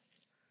path.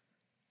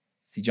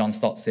 See, John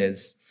Stott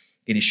says,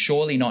 it is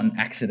surely not an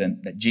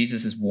accident that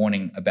Jesus'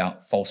 warning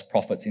about false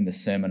prophets in the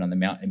Sermon on the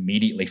Mount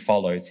immediately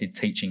follows his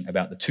teaching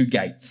about the two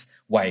gates,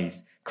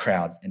 ways,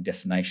 crowds, and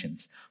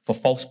destinations. For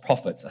false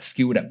prophets are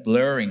skilled at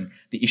blurring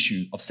the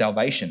issue of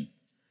salvation.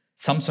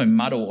 Some so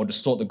muddle or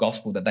distort the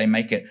gospel that they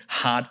make it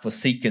hard for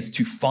seekers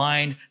to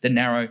find the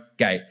narrow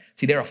gate.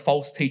 See, there are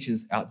false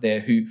teachers out there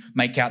who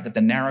make out that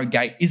the narrow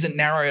gate isn't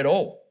narrow at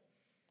all,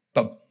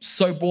 but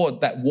so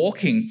broad that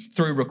walking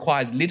through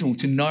requires little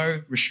to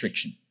no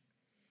restriction.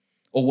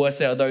 Or worse,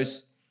 there are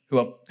those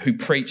who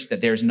preach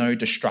that there is no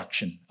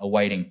destruction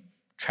awaiting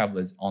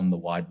travelers on the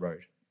wide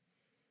road,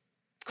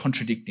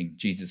 contradicting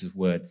Jesus'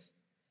 words.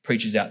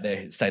 Preachers out there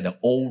who say that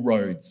all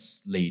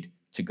roads lead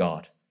to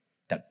God,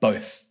 that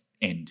both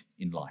end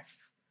in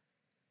life.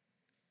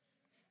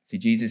 See,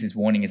 Jesus is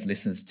warning his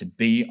listeners to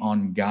be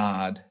on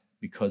guard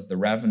because the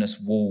ravenous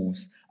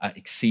wolves are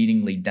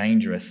exceedingly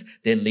dangerous.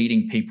 They're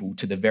leading people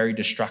to the very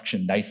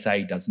destruction they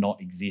say does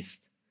not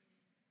exist.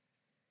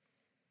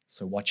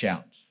 So watch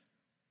out.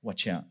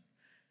 Watch out.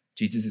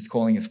 Jesus is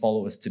calling his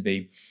followers to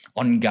be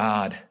on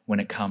guard when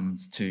it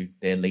comes to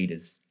their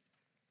leaders,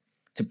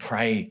 to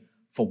pray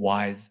for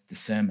wise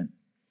discernment,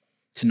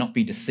 to not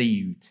be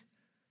deceived.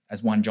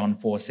 As 1 John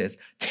 4 says,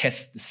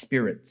 test the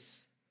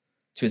spirits.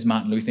 To, as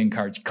Martin Luther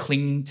encouraged,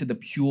 cling to the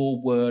pure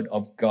word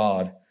of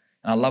God.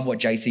 And I love what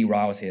J.C.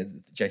 Ryle says.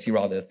 J.C.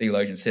 Ryle, the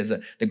theologian, says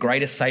that the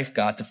greatest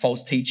safeguard to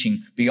false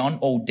teaching, beyond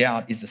all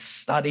doubt, is the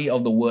study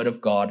of the word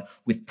of God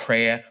with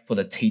prayer for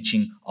the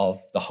teaching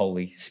of the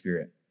Holy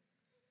Spirit.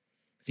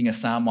 I think of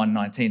Psalm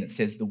 119, it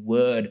says the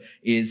word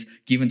is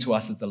given to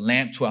us as a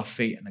lamp to our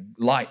feet and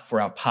a light for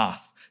our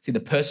path. See, the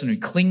person who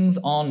clings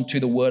on to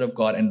the word of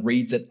God and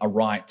reads it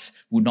aright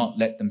will not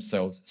let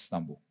themselves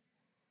stumble.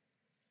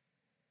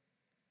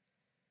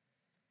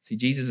 See,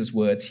 Jesus'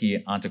 words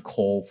here aren't a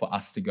call for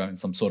us to go in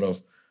some sort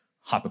of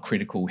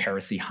hypercritical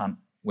heresy hunt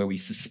where we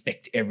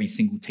suspect every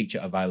single teacher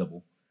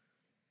available.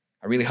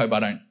 I really hope I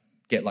don't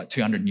get like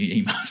 200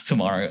 new emails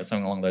tomorrow or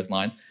something along those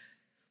lines.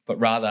 But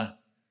rather,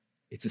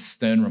 it's a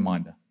stern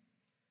reminder.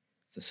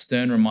 It's a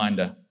stern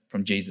reminder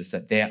from Jesus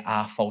that there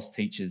are false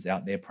teachers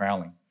out there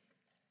prowling.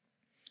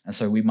 And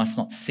so we must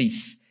not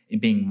cease in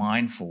being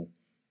mindful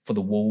for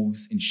the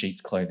wolves in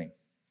sheep's clothing.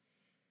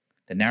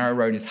 The narrow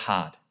road is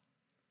hard,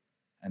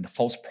 and the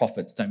false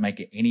prophets don't make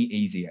it any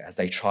easier as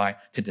they try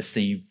to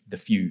deceive the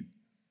few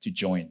to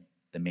join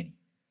the many.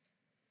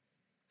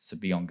 So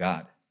be on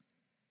guard.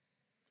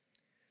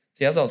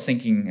 See, as I was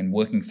thinking and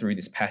working through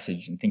this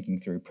passage and thinking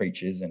through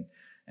preachers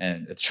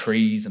and the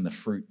trees and the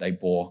fruit they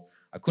bore,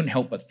 I couldn't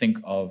help but think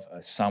of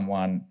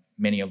someone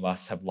many of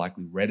us have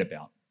likely read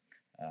about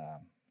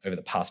over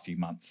the past few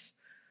months.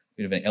 A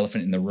bit of an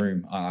elephant in the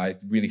room. I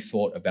really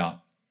thought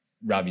about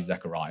Ravi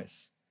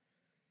Zacharias.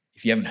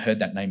 If you haven't heard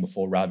that name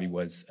before, Ravi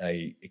was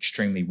an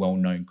extremely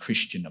well-known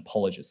Christian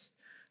apologist,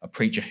 a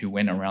preacher who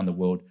went around the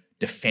world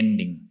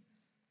defending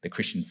the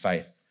Christian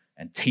faith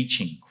and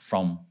teaching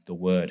from the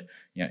word,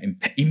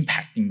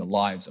 impacting the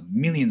lives of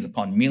millions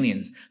upon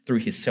millions through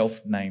his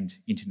self-named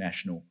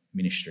international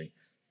ministry.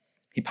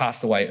 He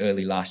passed away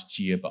early last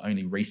year, but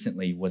only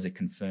recently was it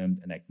confirmed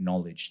and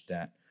acknowledged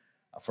that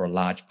for a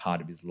large part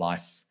of his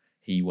life,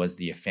 he was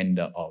the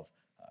offender of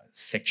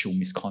sexual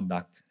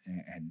misconduct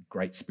and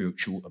great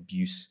spiritual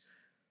abuse.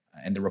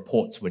 And the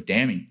reports were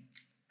damning,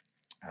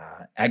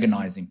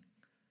 agonizing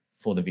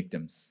for the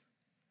victims,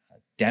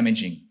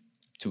 damaging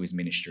to his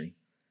ministry,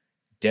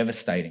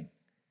 devastating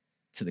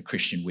to the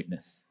Christian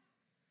witness.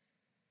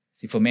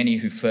 See, for many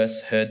who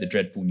first heard the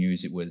dreadful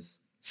news, it was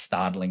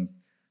startling,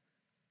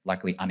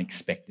 likely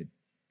unexpected.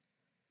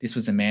 This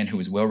was a man who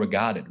was well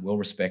regarded, well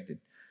respected,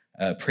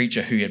 a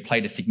preacher who had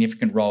played a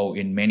significant role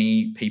in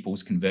many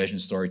people's conversion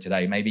story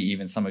today, maybe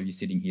even some of you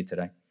sitting here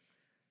today.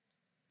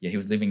 Yeah, he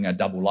was living a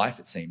double life,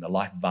 it seemed, a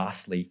life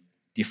vastly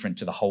different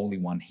to the Holy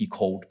One he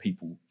called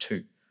people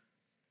to.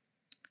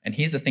 And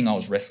here's the thing I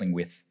was wrestling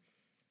with.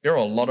 There are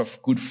a lot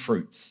of good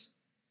fruits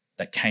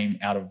that came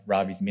out of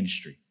Ravi's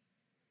ministry.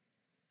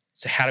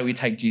 So how do we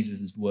take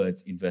Jesus'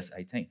 words in verse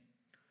 18?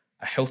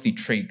 A healthy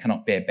tree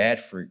cannot bear bad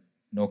fruit,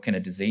 nor can a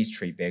diseased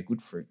tree bear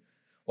good fruit.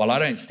 While I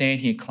don't stand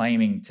here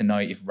claiming to know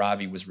if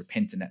Ravi was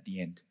repentant at the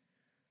end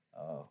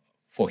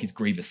for his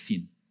grievous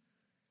sin,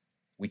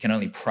 we can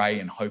only pray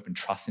and hope and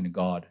trust in a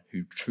God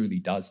who truly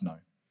does know.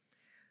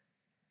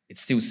 It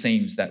still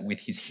seems that with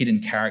his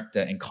hidden character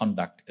and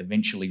conduct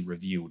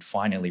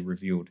finally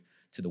revealed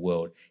to the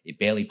world, it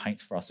barely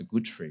paints for us a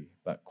good tree,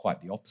 but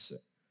quite the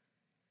opposite.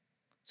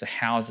 So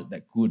how is it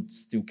that good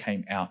still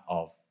came out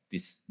of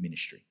this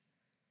ministry?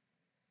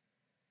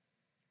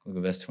 Look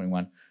at verse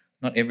 21.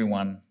 Not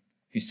everyone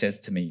who says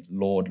to me,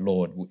 Lord,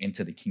 Lord, will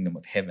enter the kingdom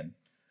of heaven,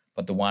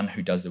 but the one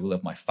who does the will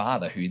of my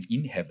Father who is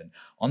in heaven.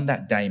 On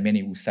that day,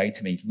 many will say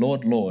to me,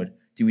 Lord, Lord,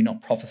 do we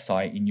not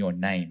prophesy in your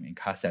name and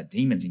cast out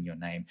demons in your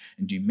name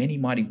and do many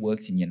mighty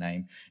works in your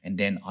name? And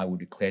then I will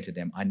declare to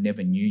them, I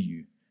never knew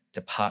you.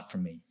 Depart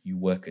from me, you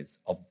workers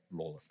of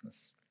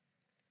lawlessness.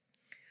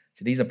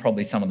 So these are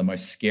probably some of the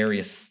most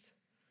scariest,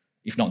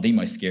 if not the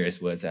most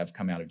scariest words that have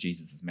come out of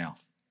Jesus'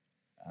 mouth.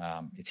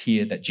 It's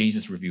here that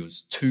Jesus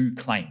reveals two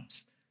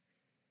claims.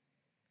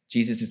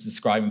 Jesus is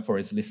describing for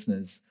his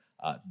listeners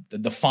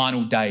the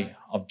final day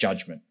of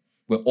judgment,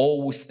 where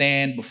all will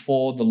stand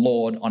before the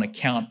Lord on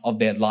account of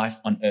their life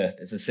on earth.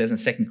 As it says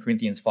in 2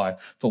 Corinthians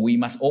 5, for we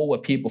must all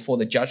appear before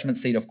the judgment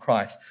seat of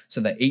Christ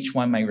so that each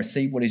one may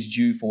receive what is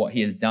due for what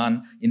he has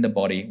done in the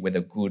body,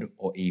 whether good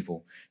or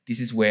evil. This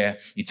is where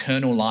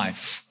eternal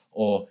life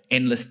or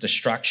endless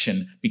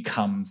destruction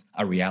becomes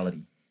a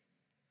reality.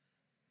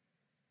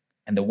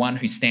 And the one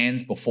who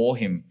stands before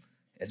him,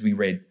 as we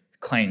read,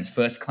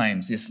 first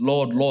claims this,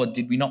 Lord, Lord,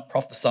 did we not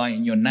prophesy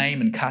in your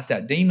name and cast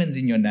out demons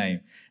in your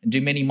name and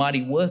do many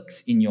mighty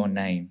works in your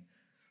name?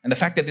 And the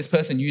fact that this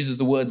person uses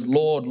the words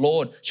Lord,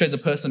 Lord, shows a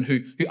person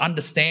who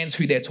understands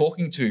who they're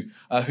talking to,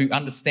 who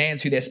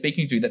understands who they're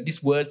speaking to, that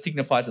this word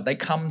signifies that they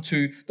come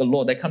to the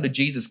Lord, they come to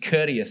Jesus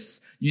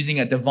courteous, using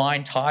a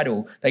divine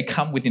title. They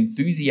come with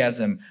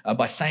enthusiasm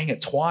by saying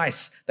it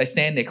twice. They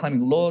stand there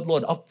claiming, Lord,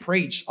 Lord, I've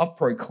preached, I've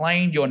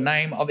proclaimed your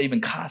name, I've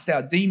even cast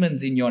out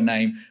demons in your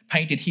name.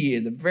 Painted here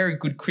as a very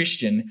good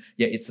Christian,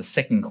 yet it's the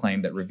second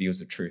claim that reveals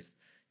the truth.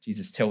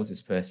 Jesus tells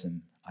this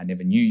person, I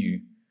never knew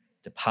you.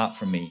 Depart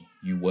from me,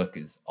 you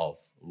workers of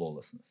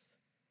lawlessness.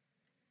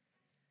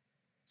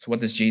 So what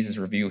does Jesus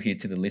reveal here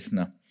to the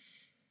listener?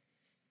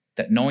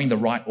 That knowing the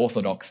right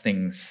orthodox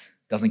things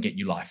doesn't get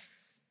you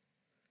life.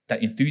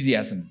 That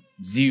enthusiasm,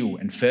 zeal,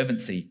 and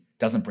fervency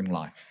doesn't bring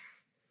life.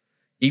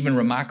 Even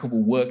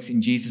remarkable works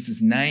in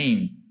Jesus'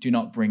 name do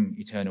not bring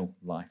eternal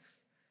life.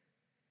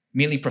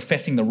 Merely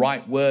professing the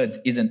right words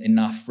isn't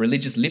enough.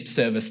 Religious lip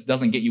service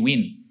doesn't get you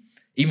in.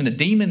 Even the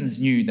demons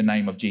knew the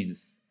name of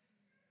Jesus.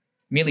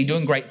 Merely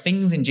doing great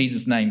things in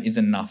Jesus' name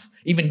isn't enough.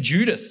 Even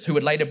Judas, who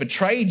would later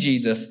betray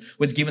Jesus,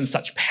 was given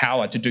such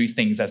power to do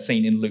things as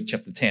seen in Luke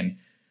chapter 10,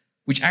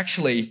 which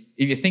actually,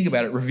 if you think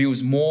about it,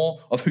 reveals more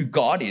of who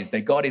God is,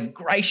 that God is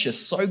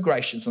gracious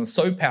and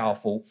so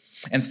powerful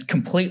and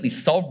completely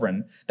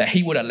sovereign that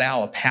he would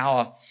allow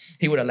power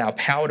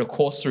to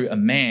course through a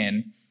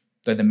man,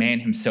 though the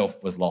man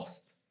himself was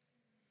lost.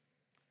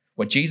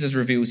 What Jesus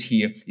reveals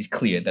here is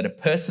clear, that a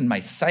person may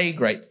say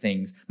great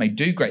things, may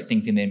do great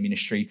things in their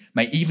ministry,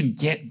 may even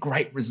get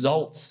great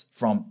results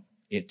from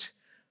it,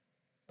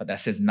 but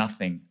that says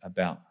nothing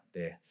about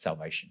their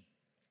salvation.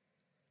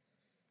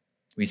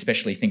 We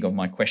especially think of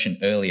my question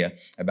earlier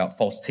about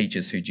false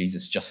teachers who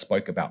Jesus just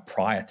spoke about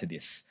prior to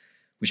this,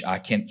 which R.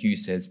 Kent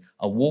Hughes says,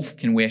 a wolf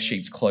can wear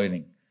sheep's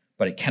clothing,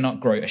 but it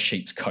cannot grow a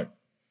sheep's coat.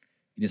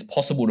 It is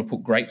possible to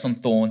put grapes on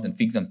thorns and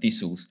figs on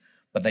thistles,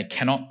 but they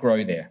cannot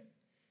grow there.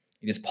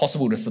 It is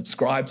possible to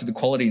subscribe to the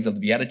qualities of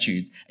the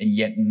Beatitudes and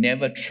yet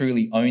never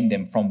truly own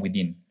them from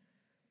within.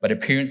 But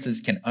appearances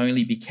can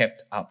only be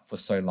kept up for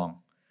so long.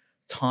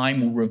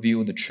 Time will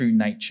reveal the true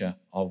nature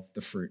of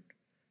the fruit.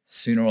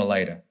 Sooner or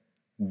later,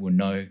 we will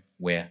know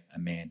where a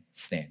man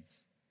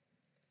stands.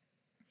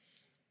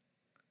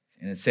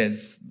 And it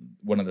says,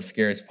 one of the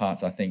scariest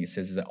parts, I think, it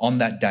says is that on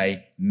that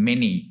day,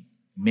 many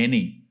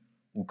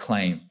will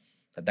claim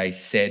that they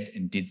said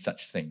and did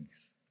such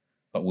things,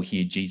 but will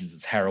hear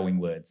Jesus' harrowing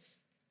words.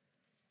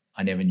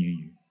 I never knew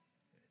you.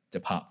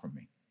 Depart from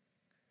me.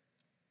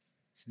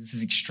 So this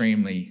is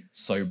extremely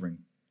sobering,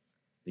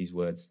 these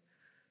words.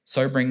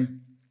 Sobering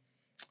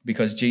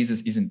because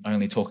Jesus isn't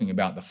only talking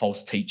about the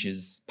false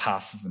teachers,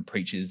 pastors and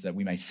preachers that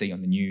we may see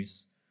on the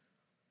news,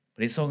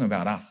 but he's talking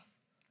about us.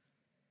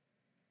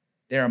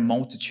 There are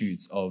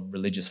multitudes of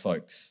religious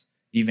folks,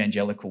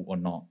 evangelical or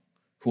not,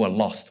 who are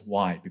lost.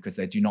 Why? Because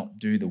they do not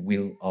do the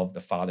will of the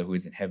Father who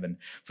is in heaven.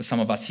 For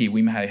some of us here,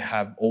 we may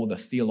have all the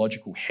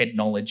theological head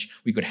knowledge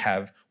we could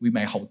have. We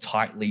may hold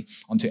tightly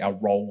onto our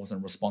roles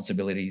and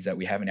responsibilities that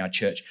we have in our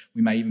church.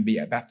 We may even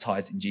be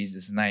baptized in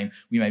Jesus' name.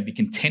 We may be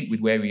content with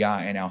where we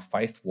are in our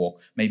faith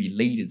walk, maybe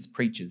leaders,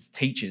 preachers,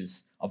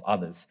 teachers of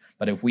others.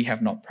 But if we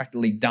have not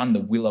practically done the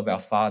will of our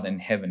Father in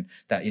heaven,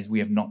 that is, we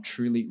have not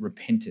truly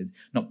repented,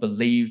 not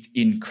believed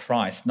in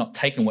Christ, not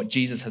taken what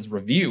Jesus has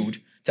revealed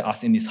to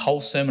us in this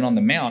whole Sermon on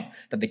the Mount,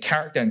 that the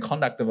character and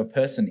conduct of a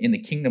person in the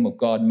kingdom of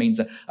God means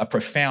a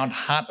profound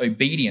heart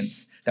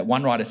obedience that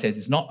one writer says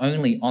is not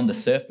only on the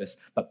surface,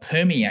 but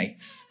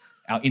permeates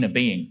our inner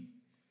being.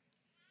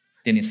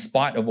 Then in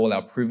spite of all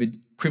our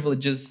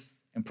privileges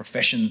and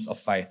professions of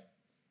faith,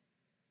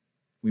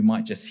 we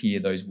might just hear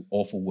those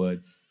awful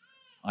words,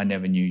 I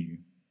never knew you,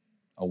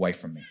 away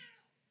from me.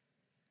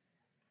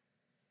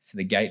 So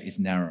the gate is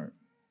narrow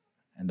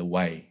and the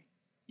way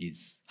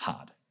is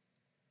hard.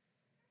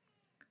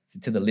 So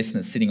to the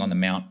listeners sitting on the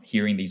mount,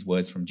 hearing these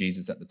words from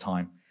Jesus at the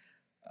time,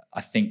 I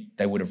think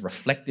they would have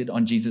reflected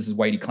on Jesus'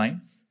 weighty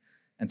claims.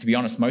 And to be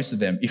honest, most of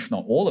them, if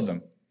not all of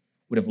them,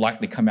 would have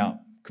likely come out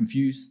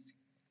confused,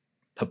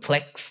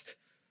 perplexed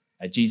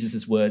at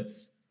Jesus'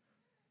 words,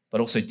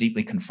 but also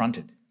deeply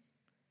confronted.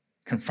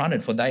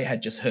 Confronted, for they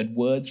had just heard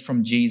words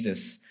from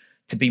Jesus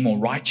to be more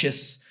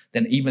righteous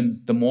than even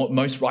the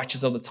most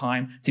righteous of the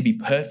time, to be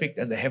perfect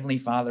as the Heavenly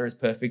Father is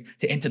perfect,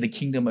 to enter the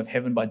kingdom of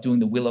heaven by doing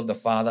the will of the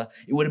Father.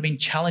 It would have been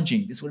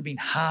challenging. This would have been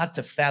hard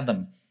to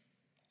fathom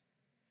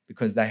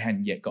because they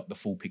hadn't yet got the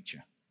full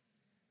picture.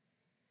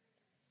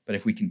 But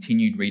if we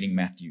continued reading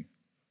Matthew,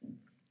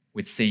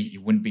 we'd see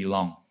it wouldn't be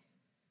long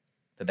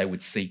that they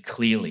would see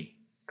clearly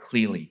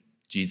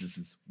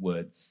Jesus'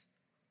 words.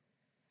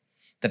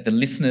 That the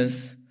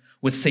listeners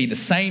would see the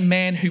same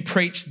man who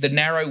preached the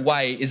narrow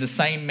way is the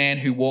same man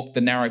who walked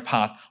the narrow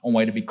path on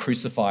way to be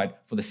crucified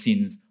for the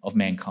sins of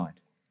mankind.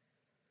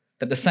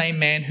 That the same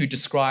man who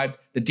described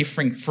the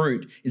differing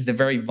fruit is the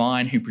very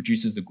vine who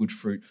produces the good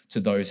fruit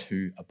to those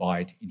who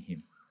abide in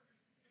him.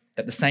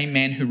 That the same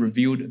man who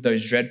revealed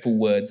those dreadful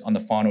words on the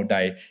final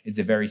day is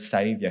the very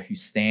Saviour who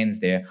stands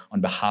there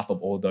on behalf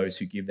of all those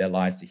who give their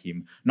lives to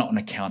him, not on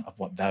account of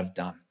what they've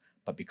done,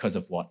 but because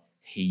of what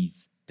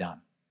he's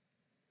done.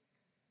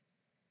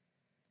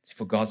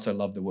 For God so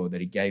loved the world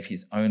that he gave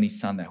his only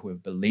Son, that whoever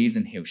believes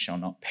in him shall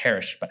not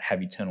perish but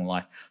have eternal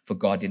life. For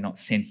God did not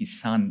send his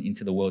Son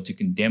into the world to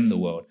condemn the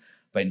world,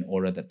 but in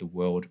order that the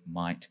world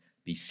might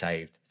be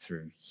saved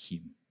through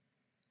him.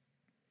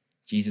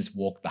 Jesus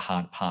walked the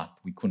hard path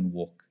we couldn't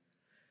walk.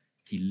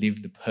 He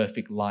lived the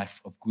perfect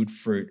life of good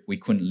fruit we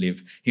couldn't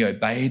live. He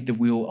obeyed the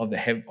will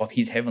of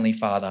his heavenly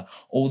Father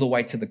all the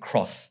way to the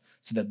cross,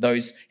 so that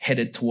those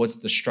headed towards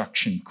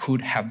destruction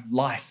could have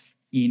life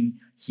in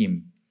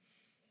him.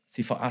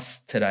 See, for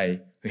us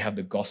today who have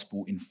the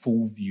gospel in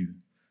full view,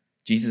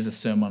 Jesus'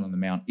 Sermon on the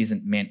Mount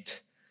isn't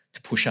meant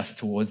to push us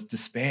towards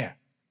despair,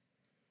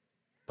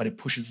 but it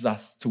pushes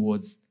us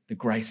towards the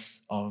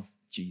grace of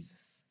Jesus.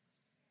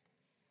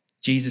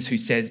 Jesus, who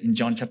says in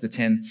John chapter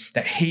 10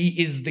 that he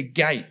is the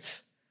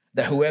gate,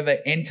 that whoever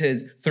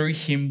enters through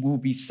him will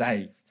be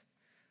saved.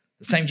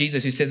 The same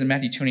Jesus who says in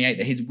Matthew 28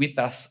 that he's with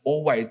us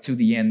always till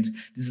the end.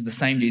 This is the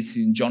same Jesus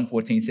who in John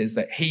 14 says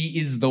that he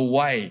is the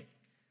way,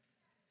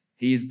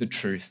 he is the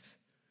truth,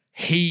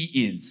 he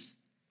is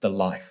the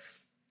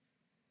life.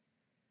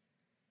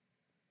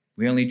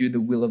 We only do the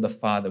will of the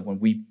Father when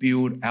we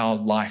build our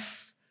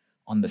life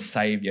on the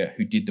Savior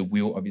who did the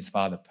will of his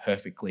Father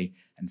perfectly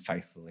and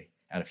faithfully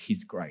out of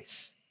his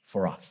grace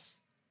for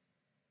us.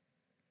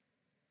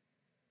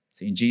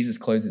 So Jesus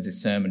closes his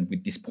sermon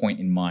with this point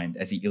in mind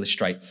as he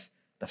illustrates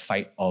the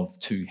fate of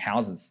two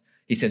houses.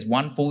 He says,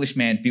 one foolish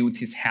man builds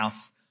his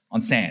house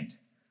on sand,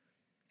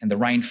 and the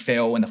rain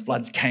fell and the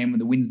floods came and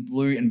the winds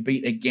blew and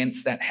beat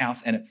against that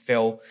house and it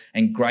fell,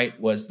 and great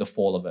was the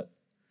fall of it.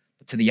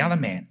 But to the other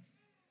man,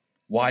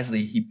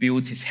 wisely, he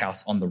builds his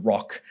house on the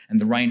rock,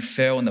 and the rain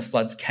fell and the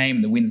floods came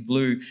and the winds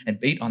blew and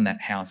beat on that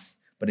house,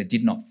 but it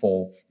did not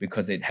fall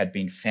because it had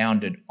been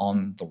founded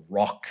on the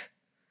rock.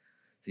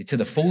 See, to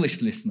the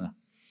foolish listener,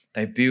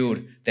 they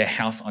build their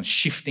house on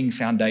shifting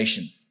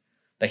foundations.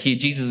 They hear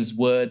Jesus'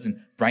 words and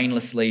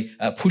brainlessly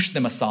push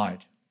them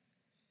aside.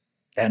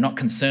 They are not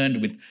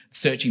concerned with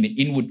searching the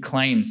inward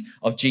claims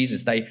of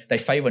Jesus. They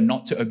favor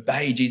not to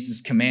obey Jesus'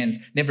 commands,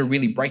 never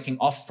really breaking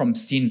off from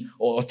sin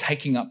or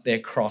taking up their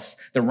cross.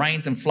 The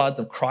rains and floods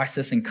of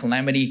crisis and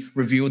calamity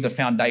reveal the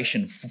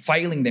foundation,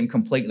 failing them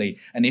completely.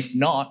 And if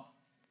not,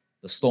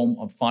 the storm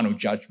of final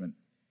judgment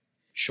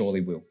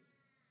surely will.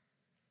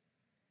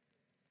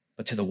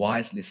 But to the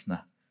wise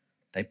listener,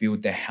 they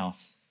build their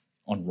house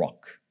on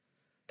rock.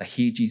 They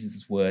hear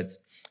Jesus' words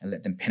and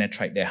let them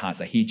penetrate their hearts.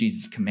 They hear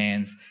Jesus'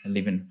 commands and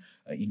live in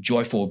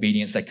joyful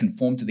obedience. They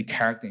conform to the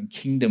character and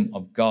kingdom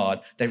of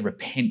God. They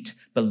repent,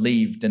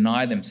 believe,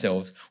 deny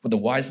themselves. What the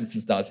wise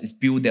listener does is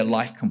build their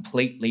life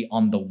completely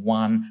on the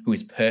one who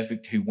is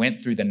perfect, who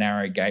went through the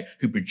narrow gate,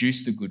 who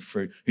produced the good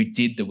fruit, who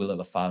did the will of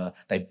the Father.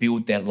 They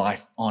build their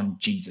life on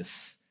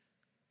Jesus.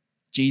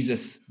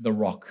 Jesus, the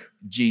rock.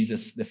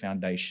 Jesus, the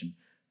foundation.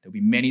 There'll be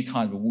many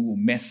times where we will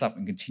mess up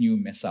and continue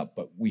to mess up,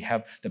 but we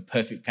have the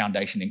perfect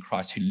foundation in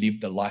Christ who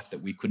lived the life that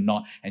we could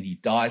not, and he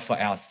died for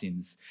our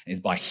sins, and it's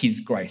by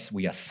his grace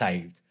we are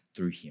saved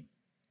through him.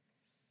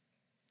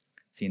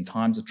 See, in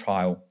times of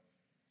trial,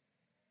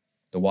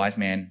 the wise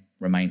man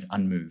remains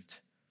unmoved,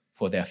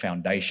 for their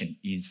foundation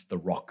is the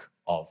rock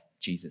of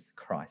Jesus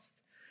Christ.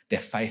 Their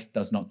faith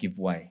does not give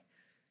way,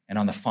 and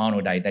on the final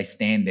day, they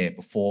stand there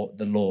before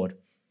the Lord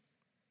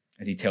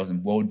as he tells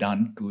them, well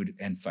done, good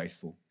and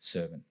faithful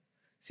servant.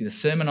 See, the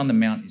Sermon on the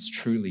Mount is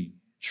truly,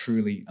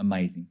 truly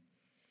amazing.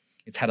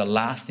 It's had a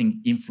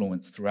lasting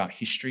influence throughout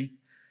history,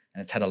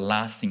 and it's had a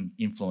lasting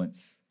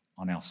influence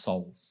on our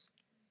souls.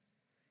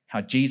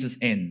 How Jesus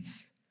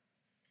ends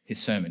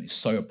his sermon is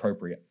so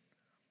appropriate.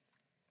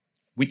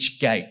 Which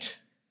gate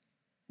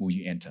will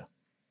you enter?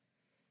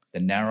 The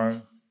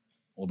narrow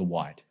or the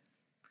wide?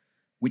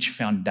 Which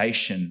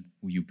foundation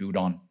will you build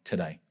on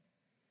today?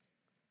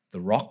 The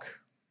rock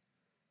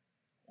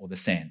or the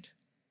sand?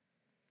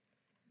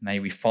 May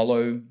we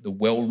follow the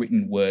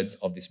well-written words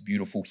of this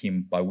beautiful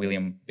hymn by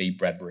William B.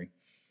 Bradbury.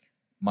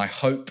 My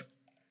hope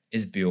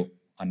is built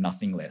on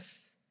nothing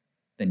less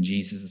than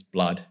Jesus'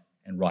 blood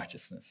and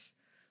righteousness.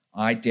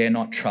 I dare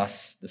not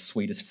trust the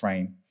sweetest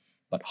frame,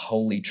 but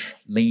wholly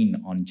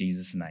lean on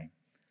Jesus' name.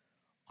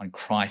 On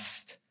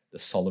Christ, the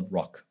solid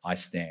rock, I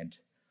stand.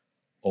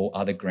 All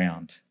other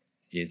ground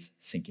is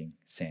sinking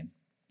sand.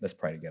 Let's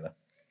pray together.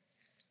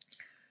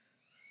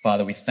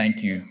 Father, we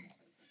thank you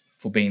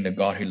for being the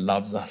God who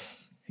loves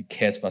us, who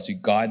cares for us, who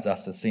guides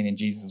us, as seen in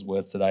Jesus'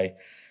 words today.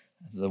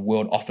 As the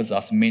world offers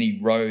us many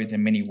roads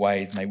and many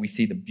ways, may we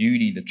see the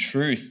beauty, the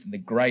truth, and the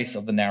grace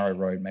of the narrow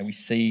road. May we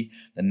see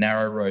the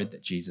narrow road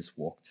that Jesus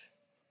walked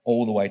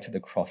all the way to the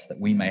cross, that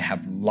we may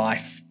have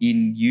life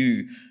in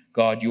you.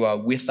 God, you are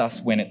with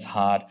us when it's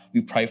hard. We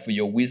pray for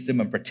your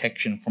wisdom and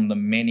protection from the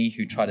many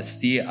who try to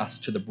steer us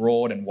to the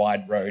broad and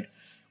wide road.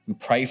 We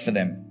pray for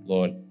them,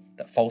 Lord,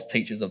 that false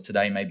teachers of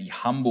today may be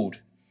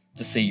humbled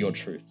to see your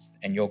truth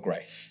and your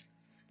grace.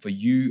 For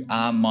you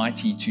are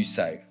mighty to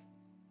save.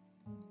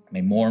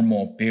 May more and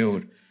more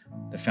build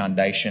the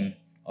foundation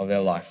of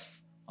their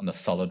life on the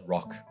solid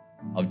rock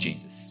of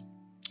Jesus.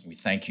 We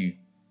thank you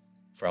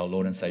for our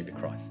Lord and Savior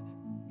Christ.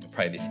 We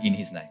pray this in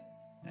his name.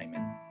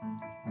 Amen.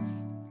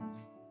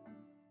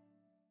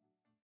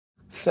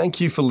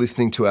 Thank you for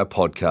listening to our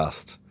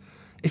podcast.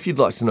 If you'd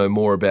like to know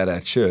more about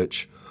our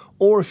church,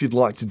 or if you'd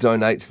like to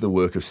donate to the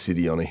work of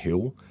City on a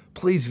Hill,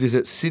 please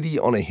visit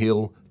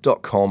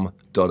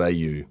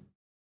cityonahill.com.au.